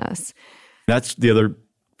successful in this. That's the other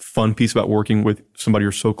fun piece about working with somebody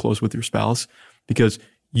you're so close with your spouse, because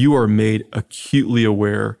you are made acutely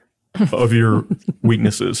aware of your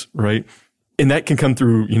weaknesses, right? And that can come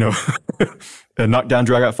through, a knockdown,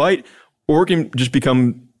 drag out fight, or it can just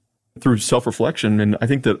become through self-reflection. And I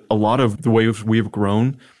think that a lot of the way we have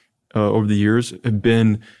grown over the years have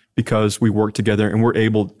been because we work together and we're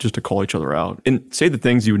able just to call each other out and say the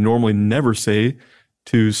things you would normally never say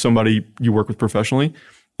to somebody you work with professionally.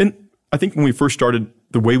 And I think when we first started,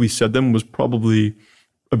 the way we said them was probably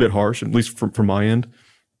a bit harsh, at least from my end.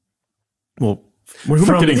 Well, who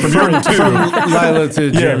am I kidding? From your end too. From Lila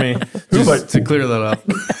to Jeremy, just to clear that up.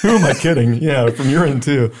 Who am I kidding? Yeah, from your end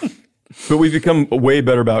too. But we've become way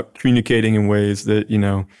better about communicating in ways that,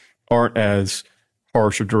 aren't as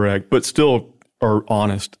harsh or direct, but still are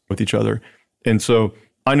honest with each other. And so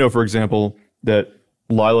I know, for example, that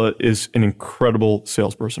Lila is an incredible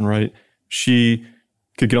salesperson, right? She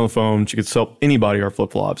could get on the phone, she could sell anybody our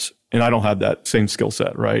flip-flops, and I don't have that same skill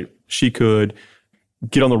set, right? She could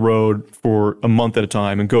get on the road for a month at a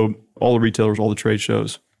time and go all the retailers, all the trade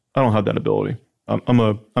shows. I don't have that ability.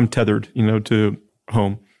 I'm tethered, to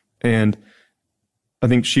home. And I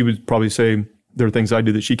think she would probably say there are things I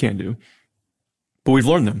do that she can't do. But we've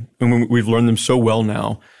learned them. And we've learned them so well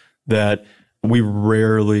now that we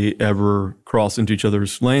rarely ever cross into each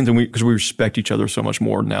other's lanes, and because we respect each other so much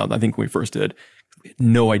more now than I think when we first did. We had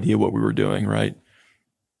no idea what we were doing, right?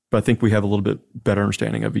 But I think we have a little bit better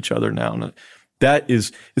understanding of each other now. And that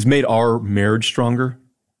has made our marriage stronger.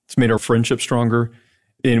 It's made our friendship stronger.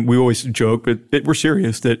 And we always joke, but we're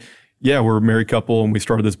serious that, yeah, we're a married couple and we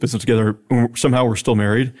started this business together. And somehow we're still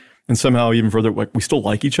married. And somehow even further, like we still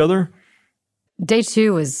like each other. Day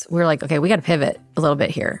 2 was, we were like, okay, we got to pivot a little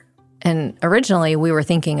bit here. And originally we were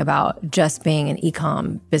thinking about just being an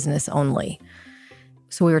e-com business only.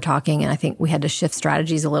 So we were talking, and I think we had to shift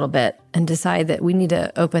strategies a little bit and decide that we need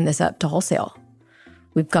to open this up to wholesale.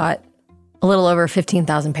 We've got a little over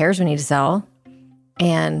 15,000 pairs we need to sell,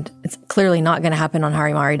 and it's clearly not going to happen on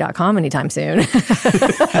harimari.com anytime soon.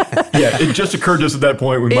 Yeah, it just occurred to us at that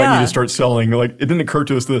point we might need to start selling. Like, it didn't occur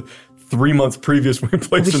to us the 3 months previous when we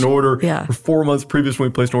placed an order, or 4 months previous when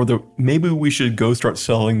we placed an order, that maybe we should go start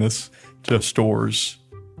selling this to stores.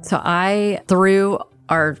 So I threw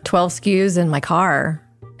our 12 SKUs in my car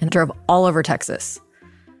and drove all over Texas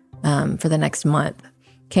for the next month.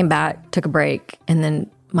 Came back, took a break, and then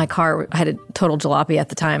my car, I had a total jalopy at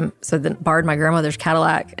the time, so then borrowed my grandmother's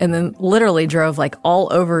Cadillac, and then literally drove like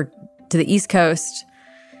all over to the East Coast,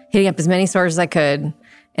 hitting up as many stores as I could,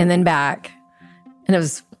 and then back. And it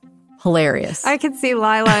was hilarious. I could see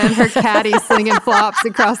Lila and her caddy slinging flops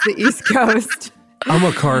across the East Coast. I'm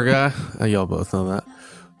a car guy. Y'all both know that.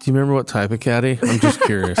 Do you remember what type of caddy? I'm just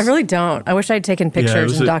curious. I really don't. I wish I'd taken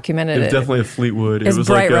pictures and documented it. It was definitely a Fleetwood. It was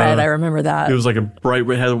bright red. I remember that. It was like a bright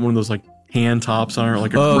red. It had one of those like hand tops on it,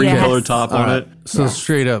 like a green colored top on it. So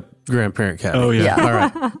straight up grandparent caddy. Oh, yeah. All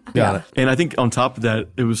right. Got it. And I think on top of that,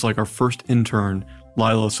 it was like our first intern,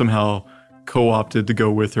 Lila, somehow co-opted to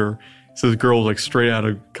go with her. So the girl was like straight out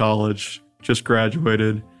of college, just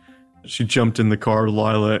graduated. She jumped in the car with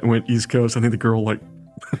Lila and went East Coast. I think the girl like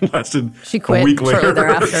lasted she quit a week later. Shortly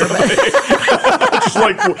thereafter. Just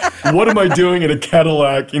like, what am I doing in a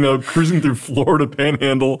Cadillac, cruising through Florida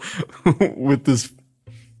Panhandle with this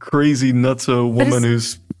crazy nutso woman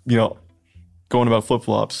who's, going about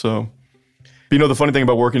flip-flops. So, the funny thing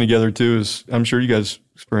about working together too is, I'm sure you guys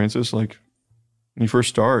experience this, like when you first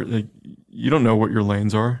start, like, you don't know what your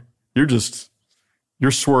lanes are.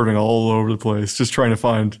 You're swerving all over the place, just trying to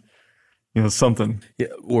find, something. Yeah,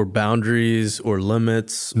 or boundaries or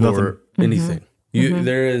limits. Nothing. Or anything.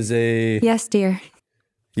 There is a... Yes, dear.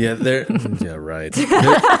 Yeah, yeah, right.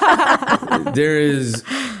 There is...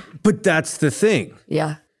 But that's the thing.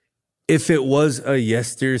 Yeah. If it was a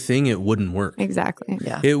yes, dear thing, it wouldn't work. Exactly.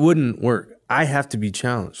 Yeah. It wouldn't work. I have to be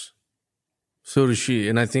challenged. So does she.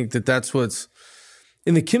 And I think that's what's...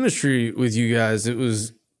 In the chemistry with you guys, it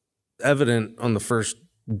was evident on the first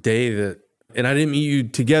day that... And I didn't meet you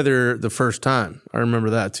together the first time. I remember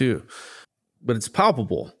that too. But it's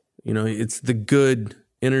palpable. It's the good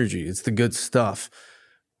energy. It's the good stuff.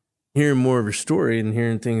 Hearing more of your story and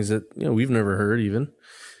hearing things that, we've never heard even.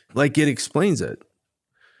 Like, it explains it.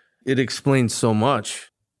 It explains so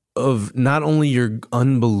much of not only your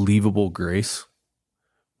unbelievable grace,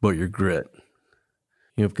 but your grit.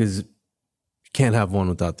 Because you can't have one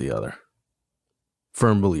without the other.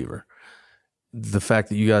 Firm believer. The fact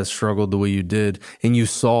that you guys struggled the way you did, and you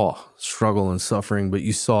saw struggle and suffering, but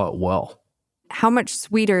you saw it well. How much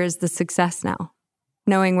sweeter is the success now,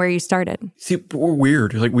 knowing where you started? See, we're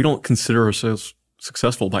weird. Like, we don't consider ourselves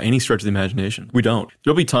successful by any stretch of the imagination. We don't.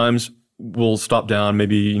 There'll be times we'll stop down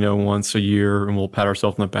maybe, once a year and we'll pat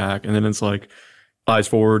ourselves on the back, and then it's like eyes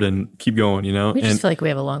forward and keep going, We just feel like we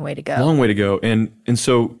have a long way to go. Long way to go. And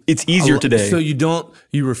so it's easier today. So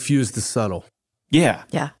you refuse to settle. Yeah.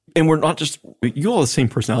 Yeah. And we're not just, you all have the same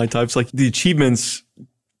personality types. Like, the achievements,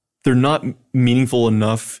 they're not meaningful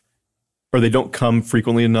enough or they don't come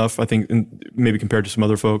frequently enough, I think, maybe compared to some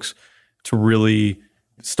other folks, to really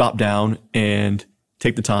stop down and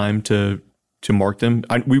take the time to mark them.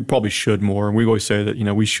 We probably should more. And we always say that,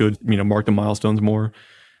 we should, mark the milestones more,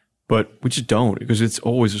 but we just don't, because it's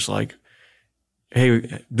always just like, hey,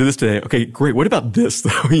 did this today. Okay, great. What about this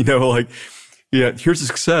though? Here's a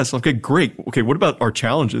success. Okay, great. Okay, what about our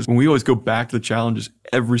challenges? And we always go back to the challenges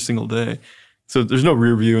every single day. So there's no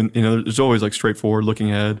rear view, and there's always like straightforward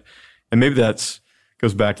looking ahead. And maybe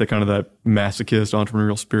goes back to kind of that masochist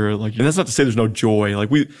entrepreneurial spirit. And that's not to say there's no joy.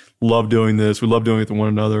 We love doing this. We love doing it with one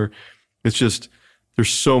another. It's just, there's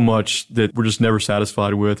so much that we're just never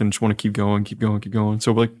satisfied with and just want to keep going.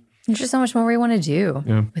 So there's just so much more we want to do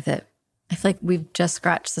with it. I feel like we've just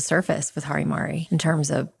scratched the surface with Hari Mari in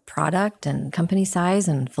terms of product and company size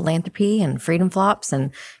and philanthropy and freedom flops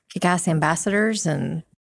and kick-ass ambassadors and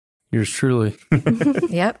yours truly.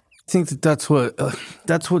 Yep. I think that's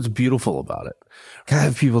what's beautiful about it. I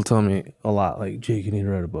have people tell me a lot, like, Jake, you need to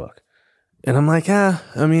write a book. And I'm like, nah.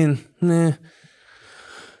 I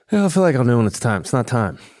feel like I'll know when it's time. It's not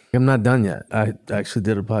time. I'm not done yet. I actually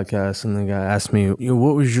did a podcast, and the guy asked me,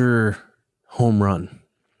 what was your home run?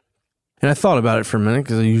 And I thought about it for a minute,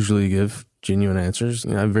 because I usually give genuine answers.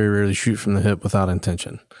 I very rarely shoot from the hip without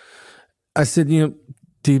intention. I said,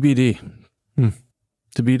 TBD.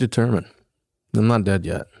 To be determined. I'm not dead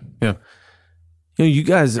yet. Yeah. You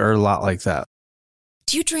guys are a lot like that.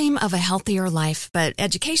 Do you dream of a healthier life, but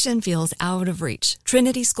education feels out of reach?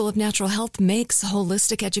 Trinity School of Natural Health makes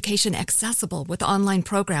holistic education accessible with online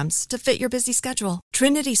programs to fit your busy schedule.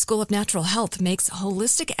 Trinity School of Natural Health makes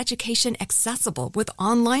holistic education accessible with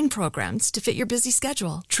online programs to fit your busy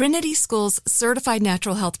schedule. Trinity School's Certified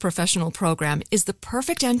Natural Health Professional Program is the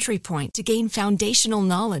perfect entry point to gain foundational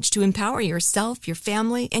knowledge to empower yourself, your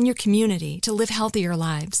family, and your community to live healthier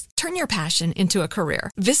lives. Turn your passion into a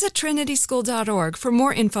career. Visit trinityschool.org for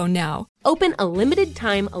more info now. Open a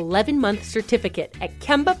limited-time 11-month certificate at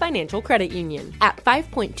Kemba Financial Credit Union. At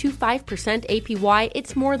 5.25% APY,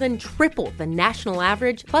 it's more than triple the national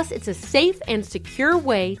average, plus it's a safe and secure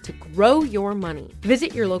way to grow your money.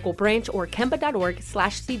 Visit your local branch or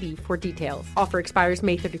kemba.org/CD for details. Offer expires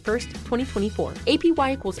May 31st, 2024.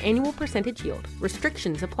 APY equals annual percentage yield.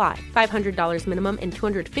 Restrictions apply. $500 minimum and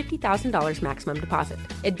 $250,000 maximum deposit.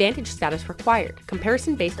 Advantage status required.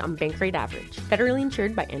 Comparison based on bank rate average. Federally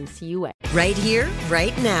insured by NCUA. Right here,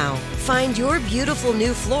 right now. Find your beautiful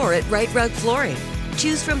new floor at Right Rug Flooring.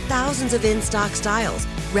 Choose from thousands of in-stock styles,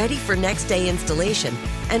 ready for next day installation,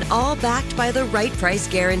 and all backed by the right price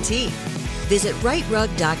guarantee. Visit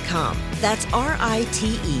rightrug.com. That's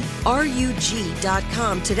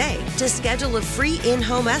RITERUG.com today to schedule a free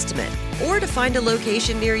in-home estimate or to find a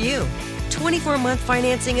location near you. 24-month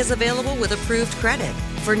financing is available with approved credit.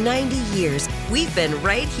 For 90 years, we've been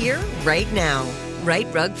right here, right now. Right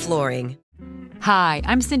Rug Flooring. Hi,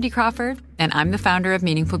 I'm Cindy Crawford, and I'm the founder of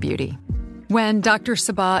Meaningful Beauty. When Dr.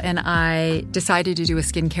 Sabah and I decided to do a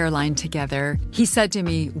skincare line together, he said to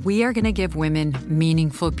me, we are going to give women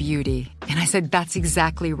meaningful beauty. And I said, that's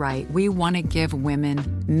exactly right. We want to give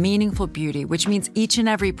women meaningful beauty, which means each and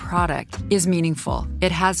every product is meaningful.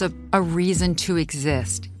 It has a reason to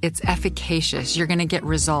exist. It's efficacious. You're going to get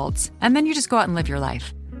results. And then you just go out and live your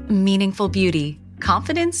life. Meaningful Beauty.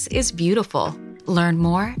 Confidence is beautiful. Learn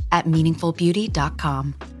more at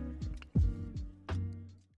meaningfulbeauty.com.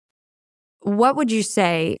 What would you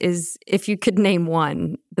say is, if you could name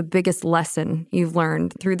one, the biggest lesson you've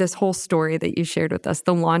learned through this whole story that you shared with us,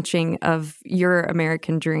 the launching of your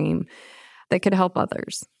American dream, that could help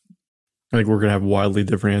others? I think we're going to have wildly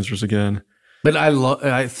different answers again. But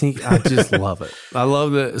I think I just love it. I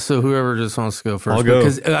love that. So whoever just wants to go first. I'll go.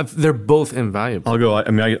 Because they're both invaluable. I'll go.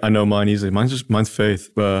 I know mine easily. Mine's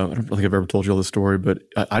faith. I don't think I've ever told you all this story, but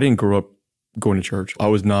I didn't grow up going to church. I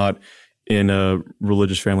was not in a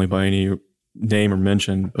religious family by any name or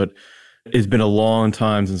mention, but it's been a long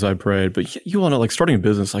time since I prayed. But you all know, like, starting a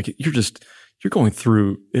business, like, you're going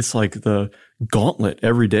through, it's like the gauntlet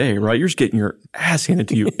every day, right? You're just getting your ass handed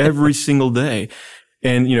to you every single day.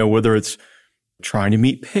 And, whether it's trying to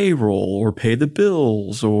meet payroll or pay the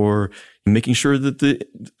bills or making sure that the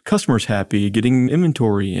customer's happy, getting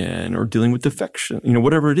inventory in, or dealing with defection,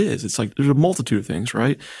 whatever it is. It's like there's a multitude of things,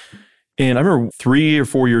 right? And I remember 3 or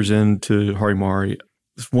 4 years into Hari Mari,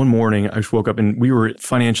 this one morning I just woke up and we were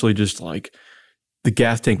financially just like, the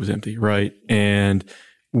gas tank was empty, right? And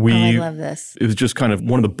I love this. It was just kind of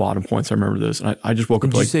one of the bottom points. I remember this. And I just woke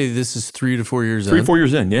up Did you say this is 3 to 4 years in? 3 or 4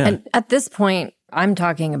 years in, yeah. And at this point, I'm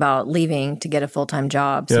talking about leaving to get a full-time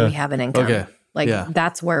job so we have an income. Okay. Like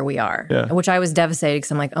that's where we are, which I was devastated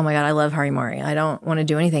because I'm like, oh my God, I love Hari Mari. I don't want to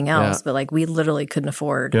do anything else, but like we literally couldn't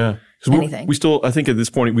afford anything. We still, I think at this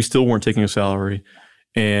point, we still weren't taking a salary,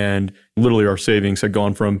 and literally our savings had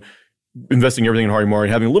gone from investing everything in Hari Mari,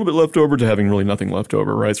 having a little bit left over to having really nothing left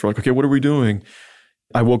over, right? So we're like, okay, what are we doing?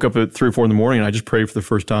 I woke up at 3 or 4 in the morning and I just prayed for the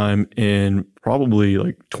first time in probably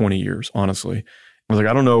like 20 years, honestly. I was like,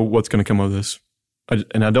 I don't know what's going to come of this. I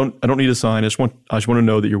don't need a sign. I just want to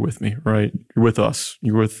know that you're with me, right? You're with us.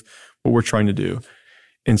 You're with what we're trying to do.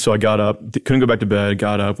 And so I got up, couldn't go back to bed,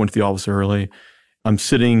 got up, went to the office early. I'm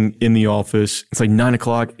sitting in the office. It's like 9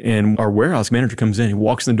 o'clock and our warehouse manager comes in. He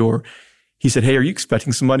walks in the door. He said, hey, are you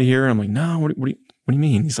expecting somebody here? And I'm like, no, what do you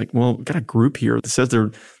mean? He's like, well, we got a group here that says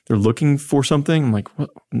they're looking for something. I'm like, what?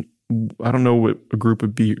 I don't know what a group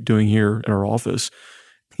would be doing here at our office.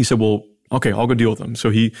 He said, well, okay, I'll go deal with them. So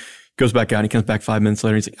he goes back out and he comes back 5 minutes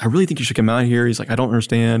later. He's like, I really think you should come out here. He's like, I don't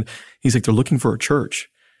understand. He's like, they're looking for a church.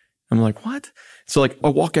 I'm like, what? So like I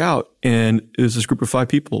walk out and it was this group of 5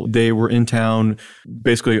 people. They were in town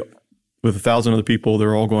basically with 1,000 other people.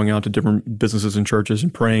 They're all going out to different businesses and churches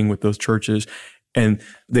and praying with those churches. And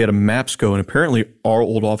they had a maps go, and apparently our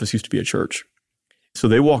old office used to be a church. So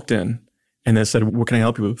they walked in and they said, what can I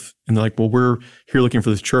help you with? And they're like, well, we're here looking for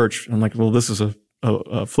this church. And I'm like, well, this is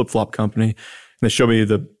a flip-flop company. And they showed me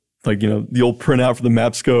the old printout for the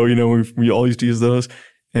maps go, we all used to use those.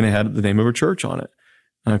 And it had the name of a church on it.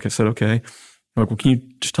 And I said, okay. I'm like, well, can you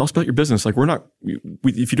just tell us about your business? Like,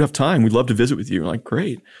 if you do have time, we'd love to visit with you. I'm like,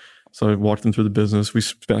 great. So I walked them through the business. We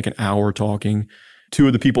spent like an hour talking. 2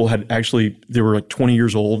 of the people they were like 20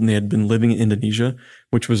 years old and they had been living in Indonesia,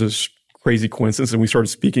 which was a crazy coincidence. And we started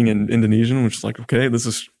speaking in Indonesian, which is like, okay, this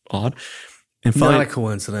is odd. And finally, not a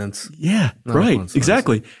coincidence. Yeah, right.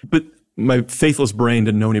 Exactly. But my faithless brain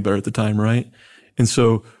didn't know any better at the time, right? And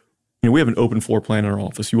so, we have an open floor plan in our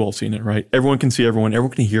office. You all seen it, right? Everyone can see everyone.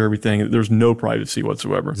 Everyone can hear everything. There's no privacy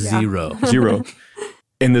whatsoever. Zero.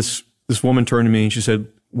 And this woman turned to me and she said,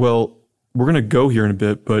 well, we're going to go here in a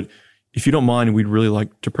bit, but if you don't mind, we'd really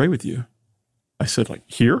like to pray with you. I said, like,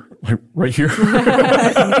 here? Like, right here? In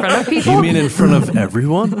front of people? You mean in front of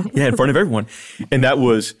everyone? Yeah, in front of everyone. And that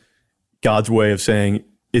was God's way of saying,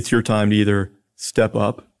 it's your time to either step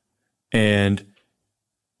up and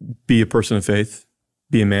be a person of faith,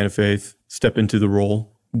 be a man of faith, step into the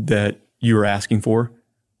role that you are asking for,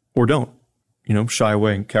 or don't, shy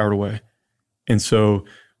away and cower away. And so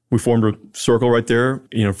we formed a circle right there,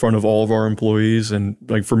 in front of all of our employees. And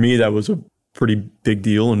like for me, that was a pretty big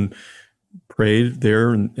deal, and prayed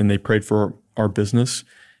there and they prayed for our business.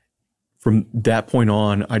 From that point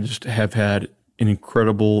on, I just have had an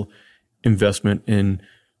incredible investment in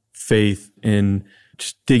faith, in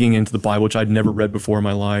just digging into the Bible, which I'd never read before in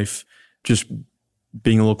my life, just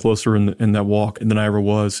being a little closer in that walk than I ever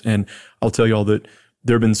was. And I'll tell y'all that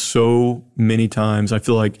there have been so many times, I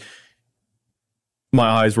feel like my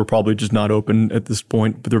eyes were probably just not open at this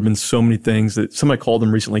point, but there have been so many things that somebody called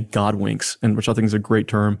them recently God winks, and which I think is a great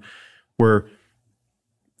term, where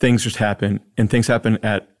things just happen, and things happen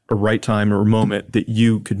at a right time or a moment that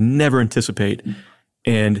you could never anticipate.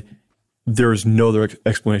 And there's no other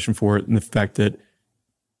explanation for it than the fact that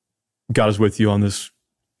God is with you on this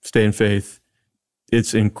stay in faith.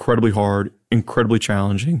 It's incredibly hard, incredibly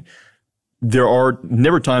challenging. There are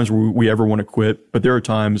never times where we ever want to quit, but there are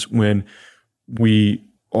times when we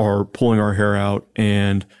are pulling our hair out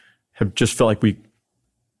and have just felt like we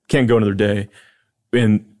can't go another day.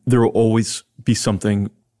 And there will always be something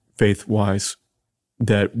faith-wise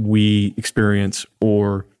that we experience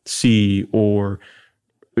or see, or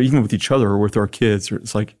even with each other or with our kids.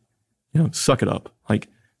 It's like, suck it up. Like,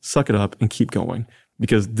 suck it up and keep going,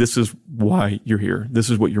 because this is why you're here. This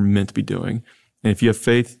is what you're meant to be doing. And if you have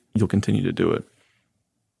faith, you'll continue to do it.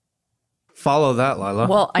 Follow that, Lila.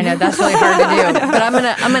 Well, I know that's really hard to do, but I'm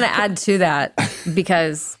gonna add to that,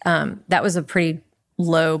 because that was a pretty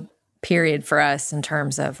low period for us in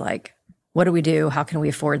terms of like, what do we do? How can we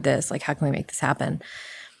afford this? Like, how can we make this happen?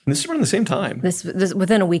 And this is around the same time. This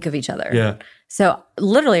within a week of each other. Yeah. So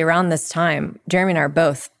literally around this time, Jeremy and I are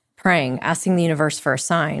both praying, asking the universe for a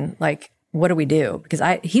sign. Like, what do we do? Because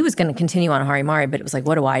he was going to continue on Hari Mari, but it was like,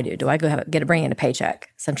 what do I do? Do I go get to bring in a paycheck,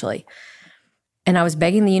 essentially? And I was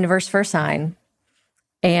begging the universe for a sign.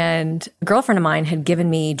 And a girlfriend of mine had given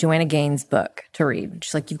me Joanna Gaines' book to read.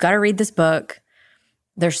 She's like, you've got to read this book.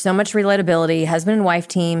 There's so much relatability, husband and wife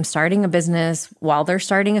team starting a business while they're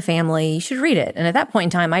starting a family. You should read it. And at that point in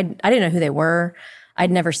time, I didn't know who they were.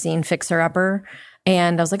 I'd never seen Fixer Upper.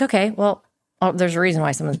 And I was like, okay, well, there's a reason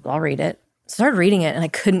why I'll read it. So I started reading it and I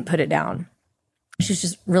couldn't put it down. She was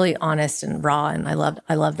just really honest and raw, and I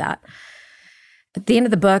loved that. At the end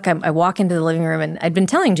of the book, I walk into the living room, and I'd been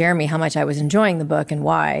telling Jeremy how much I was enjoying the book and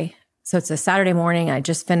why. So it's a Saturday morning. I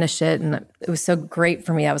just finished it, and it was so great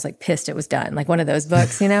for me. I was like pissed it was done, like one of those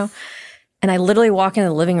books, you know? And I literally walk into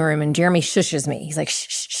the living room, and Jeremy shushes me. He's like, shh,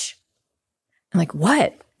 shh, shh. I'm like,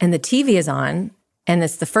 what? And the TV is on, and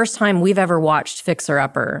it's the first time we've ever watched Fixer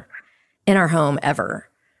Upper in our home ever.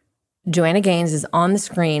 Joanna Gaines is on the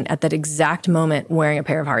screen at that exact moment wearing a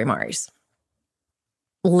pair of Hari Maris.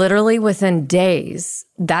 Literally within days,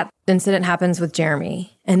 that incident happens with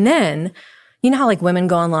Jeremy. And then, you know how like women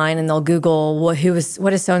go online and they'll Google what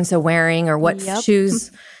is so-and-so wearing or what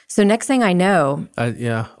shoes. So next thing I know, all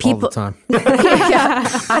the time. Yeah,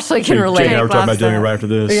 Ashley can relate. Jake and I were talking about doing it right after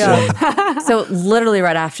this. Yeah. So literally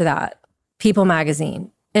right after that, People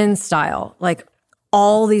Magazine, In Style, like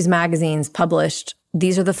all these magazines published,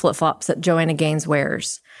 these are the flip-flops that Joanna Gaines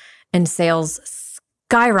wears. And sales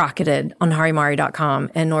skyrocketed on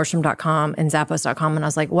harimari.com and Nordstrom.com and Zappos.com. And I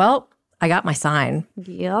was like, well, I got my sign.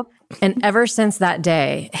 Yep. And ever since that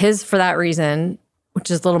day, his for that reason, which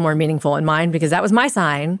is a little more meaningful in mine because that was my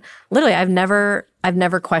sign. Literally, I've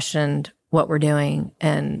never questioned what we're doing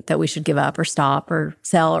and that we should give up or stop or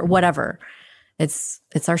sell or whatever. It's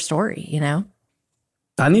our story, you know?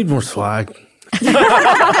 I need more swag.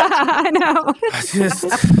 I know.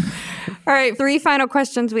 All right, 3 final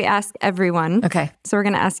questions we ask everyone. Okay. So we're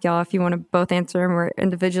going to ask y'all if you want to both answer them or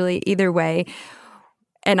individually, either way.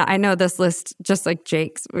 And I know this list, just like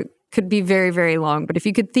Jake's, could be very, very long. But if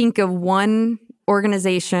you could think of one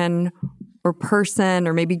organization or person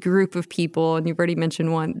or maybe group of people, and you've already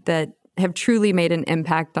mentioned one, that have truly made an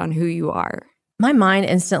impact on who you are. My mind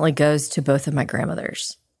instantly goes to both of my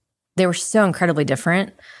grandmothers. They were so incredibly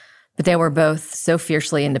different, but they were both so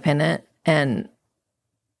fiercely independent and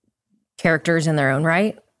characters in their own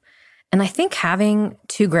right. And I think having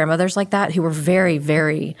 2 grandmothers like that who were very,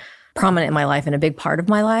 very prominent in my life and a big part of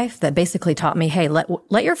my life that basically taught me, hey,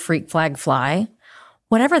 let your freak flag fly.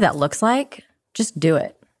 Whatever that looks like, just do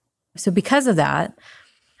it. So because of that,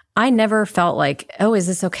 I never felt like, oh, is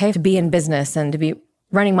this okay to be in business and to be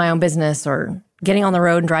running my own business or getting on the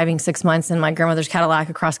road and driving 6 months in my grandmother's Cadillac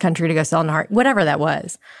across country to go sell in the heart, whatever that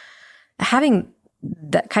was. Having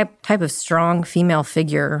that type of strong female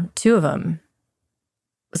figure, 2 of them,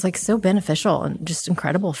 was like so beneficial and just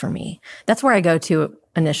incredible for me. That's where I go to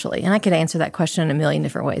initially. And I could answer that question in a million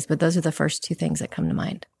different ways, but those are the first 2 things that come to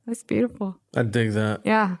mind. That's beautiful. I dig that.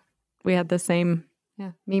 Yeah. We had the same,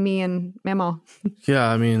 Mimi and Memo. Yeah,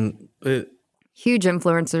 I mean, huge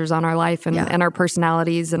influencers on our life and our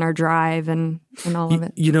personalities and our drive and all of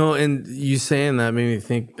it. You know, and you saying that made me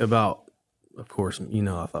think about, of course,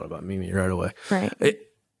 I thought about Mimi right away. Right.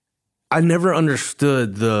 I never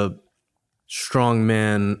understood the strong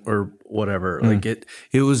man or whatever. Like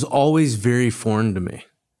it was always very foreign to me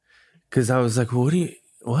because I was like, what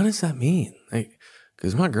does that mean? Like,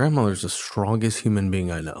 because my grandmother's the strongest human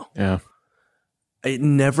being I know. Yeah. It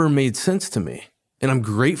never made sense to me. And I'm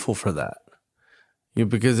grateful for that.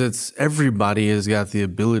 Because everybody has got the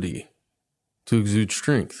ability to exude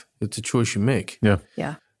strength. It's a choice you make. Yeah.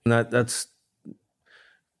 Yeah. And that's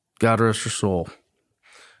God rest her soul.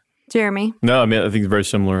 Jeremy? No, I mean, I think it's very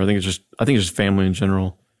similar. I think it's just family in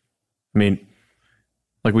general. I mean,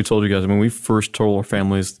 like we told you guys, when we first told our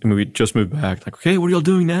families, we just moved back, like, okay, what are y'all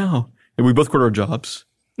doing now? And we both quit our jobs.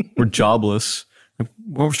 We're jobless.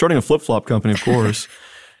 Well, we're starting a flip-flop company, of course.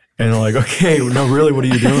 And they're like, okay, no, really, what are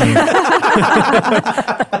you doing?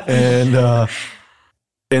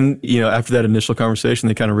 And after that initial conversation,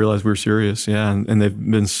 they kind of realized we were serious. Yeah. And they've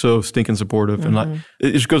been so stinking supportive. Mm-hmm. And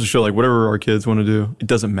it just goes to show, like, whatever our kids want to do, it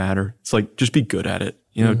doesn't matter. It's like, just be good at it.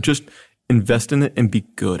 Just invest in it and be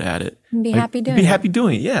good at it. And be happy doing it. Be happy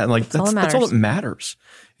doing it. Yeah. And like, that's all that matters.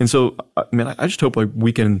 And so, I mean, I just hope like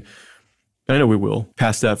we can, I know we will,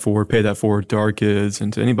 pass that forward, pay that forward to our kids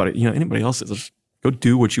and to anybody, anybody else. Just go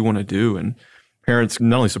do what you want to do. And parents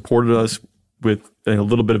not only supported us with a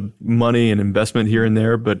little bit of money and investment here and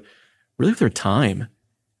there, but really with their time,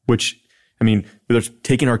 which, I mean, whether it's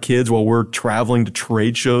taking our kids while we're traveling to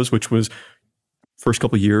trade shows, which was first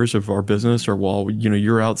couple of years of our business, or while,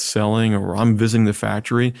 you're out selling or I'm visiting the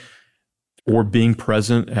factory, or being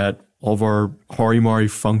present at all of our Harimari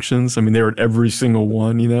functions. I mean, they were at every single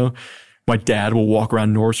one, My dad will walk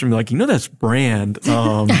around Nordstrom and be like, that's brand. I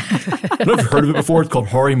don't know if you've heard of it before. It's called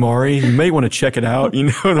Harimari. You may want to check it out. And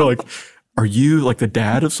they're like, are you like the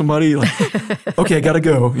dad of somebody? Like, okay, I got to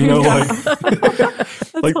go. But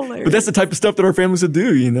that's the type of stuff that our families would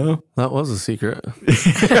do, That was a secret.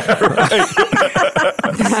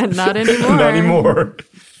 Not anymore. Not anymore.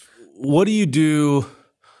 What do you do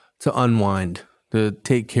to unwind, to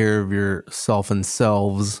take care of yourself and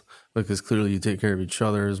selves because clearly you take care of each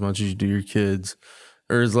other as much as you do your kids.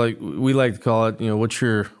 Or is like we like to call it, what's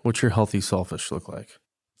your healthy selfish look like?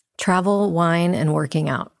 Travel, wine, and working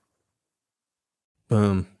out.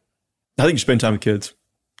 Boom. I think you spend time with kids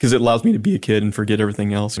because it allows me to be a kid and forget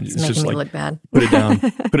everything else. It's making just me like, look bad. Put it down.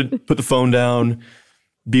 Put the phone down.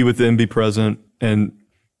 Be with them. Be present. And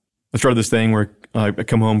I started this thing where I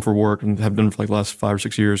come home for work and have done for like the last 5 or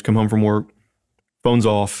 6 years. Come home from work, phone's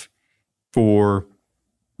off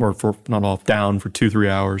not off, down for 2-3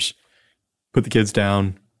 hours. Put the kids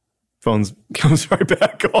down. Phones comes right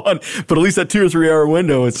back on. But at least that 2 or 3 hour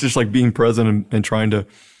window, it's just like being present and trying to.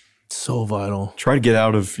 So vital. Try to get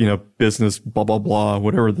out of, business, blah, blah, blah,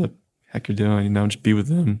 whatever the heck you're doing, just be with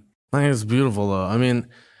them. I think it's beautiful though. I mean,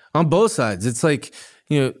 on both sides, it's like,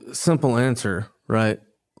 simple answer, right,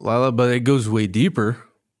 Lila, but it goes way deeper.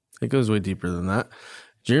 It goes way deeper than that.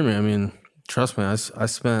 Jeremy, I mean, trust me, I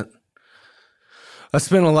spent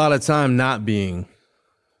a lot of time not being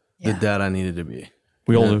the dad I needed to be.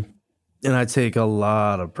 We all do. And I take a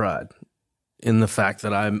lot of pride in the fact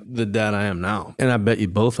that I'm the dad I am now. And I bet you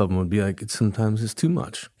both of them would be like, sometimes it's too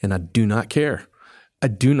much. And I do not care. I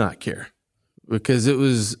do not care. Because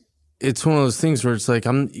it's one of those things where it's like,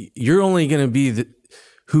 you're only going to be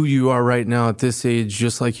who you are right now at this age,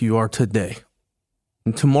 just like you are today.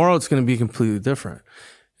 And tomorrow it's going to be completely different.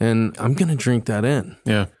 And I'm going to drink that in.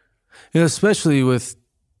 Yeah. Especially with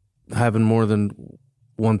having more than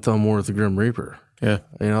one thumb worth of Grim Reaper. Yeah.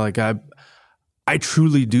 Like I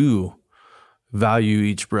truly do value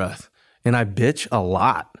each breath. And I bitch a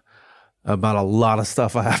lot about a lot of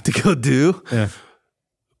stuff I have to go do. Yeah.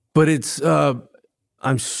 But it's,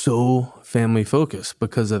 I'm so family focused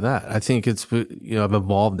because of that. I think it's, I've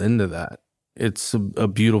evolved into that. It's a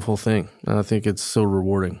beautiful thing. And I think it's so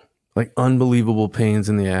rewarding. Like unbelievable pains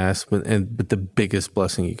in the ass, but the biggest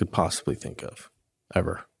blessing you could possibly think of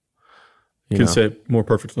ever. You can say it more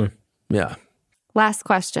perfectly. Yeah. Last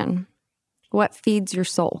question. What feeds your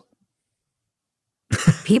soul?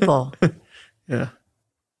 People. Yeah.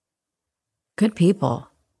 Good people.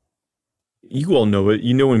 You all know it.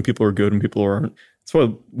 You know when people are good and people aren't. That's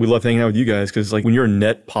why we love hanging out with you guys, because like when you're a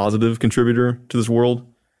net positive contributor to this world,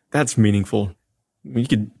 that's meaningful. You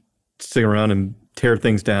could sit around and tear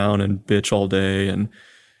things down and bitch all day and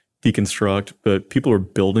deconstruct, but people are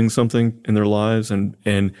building something in their lives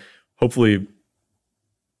and hopefully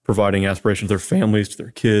providing aspirations to their families, to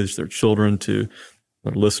their kids, to their children, to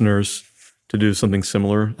their listeners to do something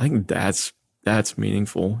similar. I think that's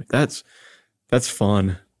meaningful. That's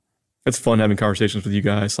fun. It's fun having conversations with you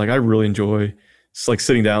guys. Like I really enjoy just like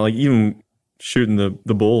sitting down, like even shooting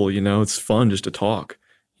the bull, it's fun just to talk,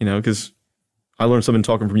 because I learn something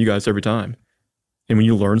talking from you guys every time. And when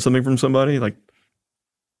you learn something from somebody, like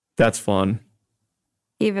that's fun.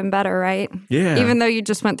 Even better, right? Yeah. Even though you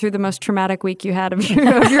just went through the most traumatic week you had of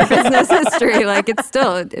your business history, like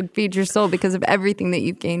it feeds your soul because of everything that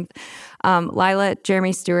you've gained. Lila,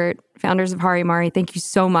 Jeremy Stewart, founders of Hari Mari, thank you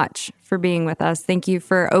so much for being with us. Thank you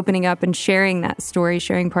for opening up and sharing that story,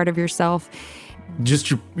 sharing part of yourself.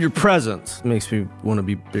 Just your presence makes me want to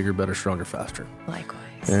be bigger, better, stronger, faster.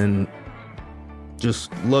 Likewise. And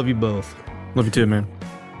just love you both. Love you too, man.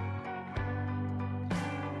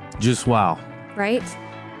 Just wow. Right?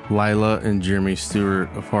 Lila and Jeremy Stewart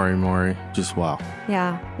of Hari Mari, just wow.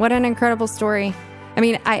 Yeah, what an incredible story. I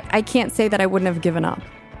mean, I can't say that I wouldn't have given up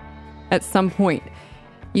at some point.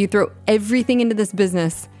 You throw everything into this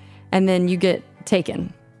business and then you get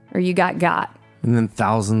taken or you got. And then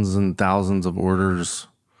thousands and thousands of orders.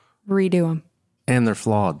 Redo them. And they're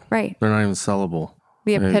flawed. Right. They're not even sellable.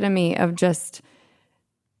 The epitome of just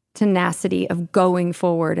tenacity of going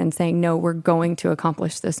forward and saying, no, we're going to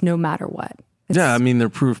accomplish this no matter what. Yeah, I mean, they're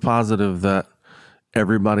proof positive that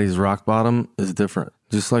everybody's rock bottom is different.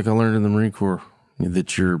 Just like I learned in the Marine Corps,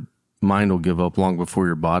 that your mind will give up long before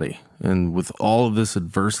your body. And with all of this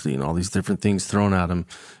adversity and all these different things thrown at them,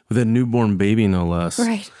 with a newborn baby, no less.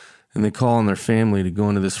 Right. And they call on their family to go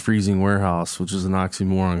into this freezing warehouse, which is an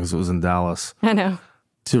oxymoron because it was in Dallas. I know.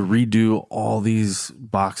 To redo all these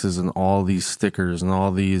boxes and all these stickers and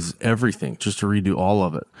all these everything, just to redo all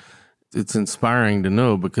of it. It's inspiring to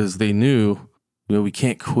know because they knew, we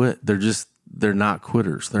can't quit. They're not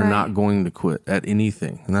quitters. They're not going to quit at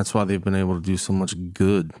anything. And that's why they've been able to do so much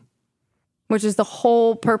good. Which is the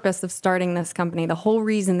whole purpose of starting this company. The whole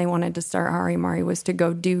reason they wanted to start Hari Mari was to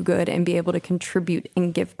go do good and be able to contribute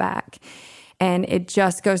and give back. And it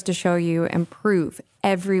just goes to show you and prove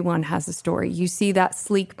everyone has a story. You see that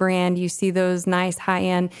sleek brand, you see those nice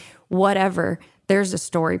high-end, whatever. There's a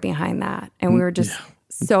story behind that. And we were just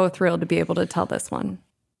so thrilled to be able to tell this one.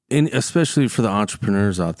 And especially for the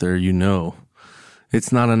entrepreneurs out there,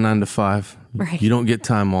 It's not a 9 to 5. Right. You don't get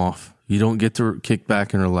time off. You don't get to kick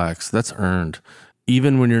back and relax. That's earned.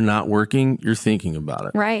 Even when you're not working, you're thinking about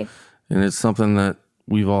it. Right. And it's something that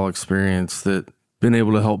we've all experienced, that been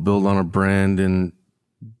able to help build on a brand, and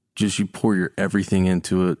just you pour your everything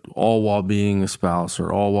into it, all while being a spouse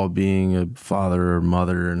or all while being a father or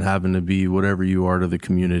mother and having to be whatever you are to the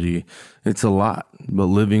community. It's a lot, but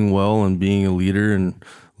living well and being a leader and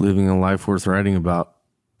living a life worth writing about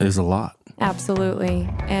is a lot. Absolutely.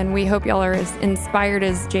 And we hope y'all are as inspired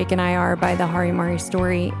as Jake and I are by the Hari Mari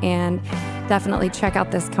story, and definitely check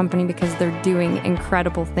out this company because they're doing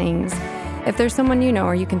incredible things. If there's someone you know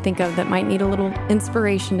or you can think of that might need a little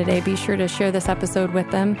inspiration today, be sure to share this episode with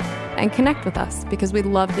them and connect with us, because we'd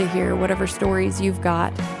love to hear whatever stories you've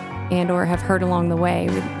got and or have heard along the way.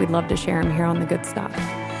 We'd love to share them here on The Good Stuff.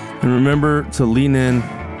 And remember to lean in,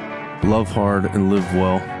 love hard, and live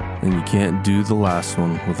well. And you can't do the last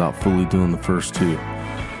one without fully doing the first two.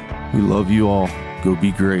 We love you all. Go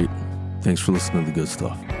be great. Thanks for listening to The Good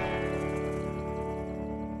Stuff.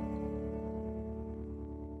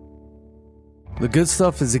 The Good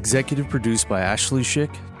Stuff is executive produced by Ashley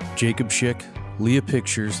Schick, Jacob Schick, Leah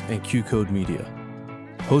Pictures, and Q Code Media.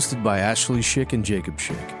 Hosted by Ashley Schick and Jacob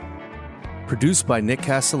Schick. Produced by Nick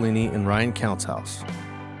Castellini and Ryan Countshouse.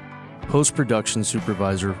 Post-production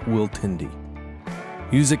supervisor Will Tindy.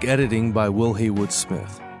 Music editing by Will Haywood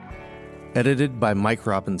Smith. Edited by Mike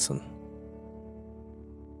Robinson.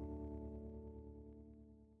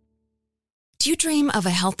 Do you dream of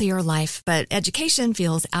a healthier life, but education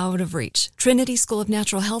feels out of reach? Trinity School of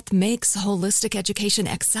Natural Health makes holistic education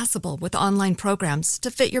accessible with online programs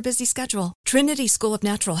to fit your busy schedule. Trinity School of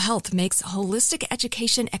Natural Health makes holistic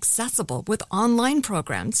education accessible with online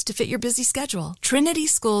programs to fit your busy schedule. Trinity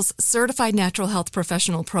School's Certified Natural Health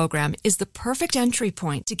Professional Program is the perfect entry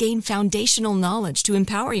point to gain foundational knowledge to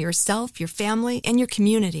empower yourself, your family, and your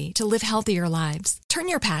community to live healthier lives. Turn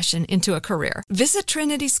your passion into a career. Visit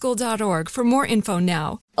trinityschool.org for more info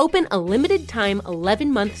now. Open a limited-time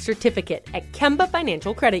 11-month certificate at Kemba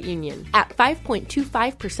Financial Credit Union. At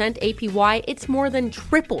 5.25% APY, it's more than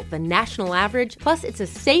triple the national average, plus it's a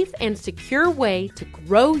safe and secure way to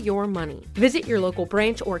grow your money. Visit your local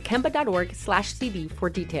branch or kemba.org/cd for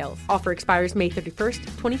details. Offer expires May 31st,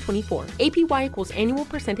 2024. APY equals annual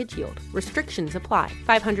percentage yield. Restrictions apply.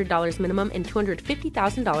 $500 minimum and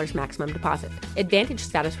 $250,000 maximum deposit. Advantage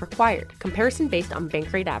status required. Comparison based on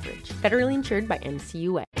bank rate average. Federally insured by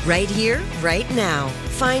NCUA. Right here, right now.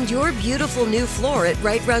 Find your beautiful new floor at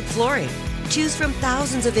Right Rug Flooring. Choose from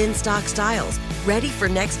thousands of in-stock styles, ready for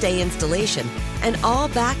next day installation, and all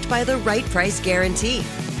backed by the right price guarantee.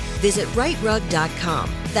 Visit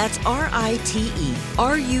rightrug.com. That's RITERUG.com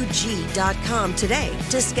today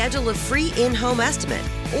to schedule a free in-home estimate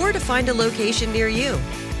or to find a location near you.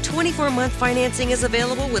 24-month financing is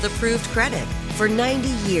available with approved credit. For 90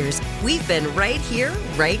 years, we've been right here,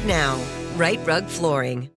 right now. Right Rug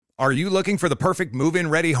Flooring. Are you looking for the perfect move-in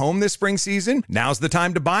ready home this spring season? Now's the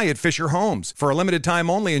time to buy at Fisher Homes. For a limited time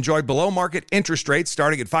only, enjoy below-market interest rates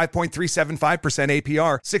starting at 5.375%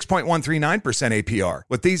 APR, 6.139% APR.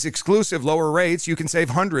 With these exclusive lower rates, you can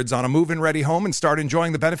save hundreds on a move-in ready home and start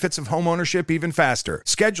enjoying the benefits of homeownership even faster.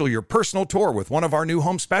 Schedule your personal tour with one of our new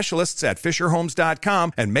home specialists at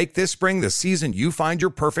FisherHomes.com and make this spring the season you find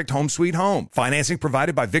your perfect home sweet home. Financing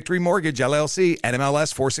provided by Victory Mortgage, LLC,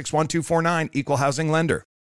 NMLS 461249, Equal Housing Lender.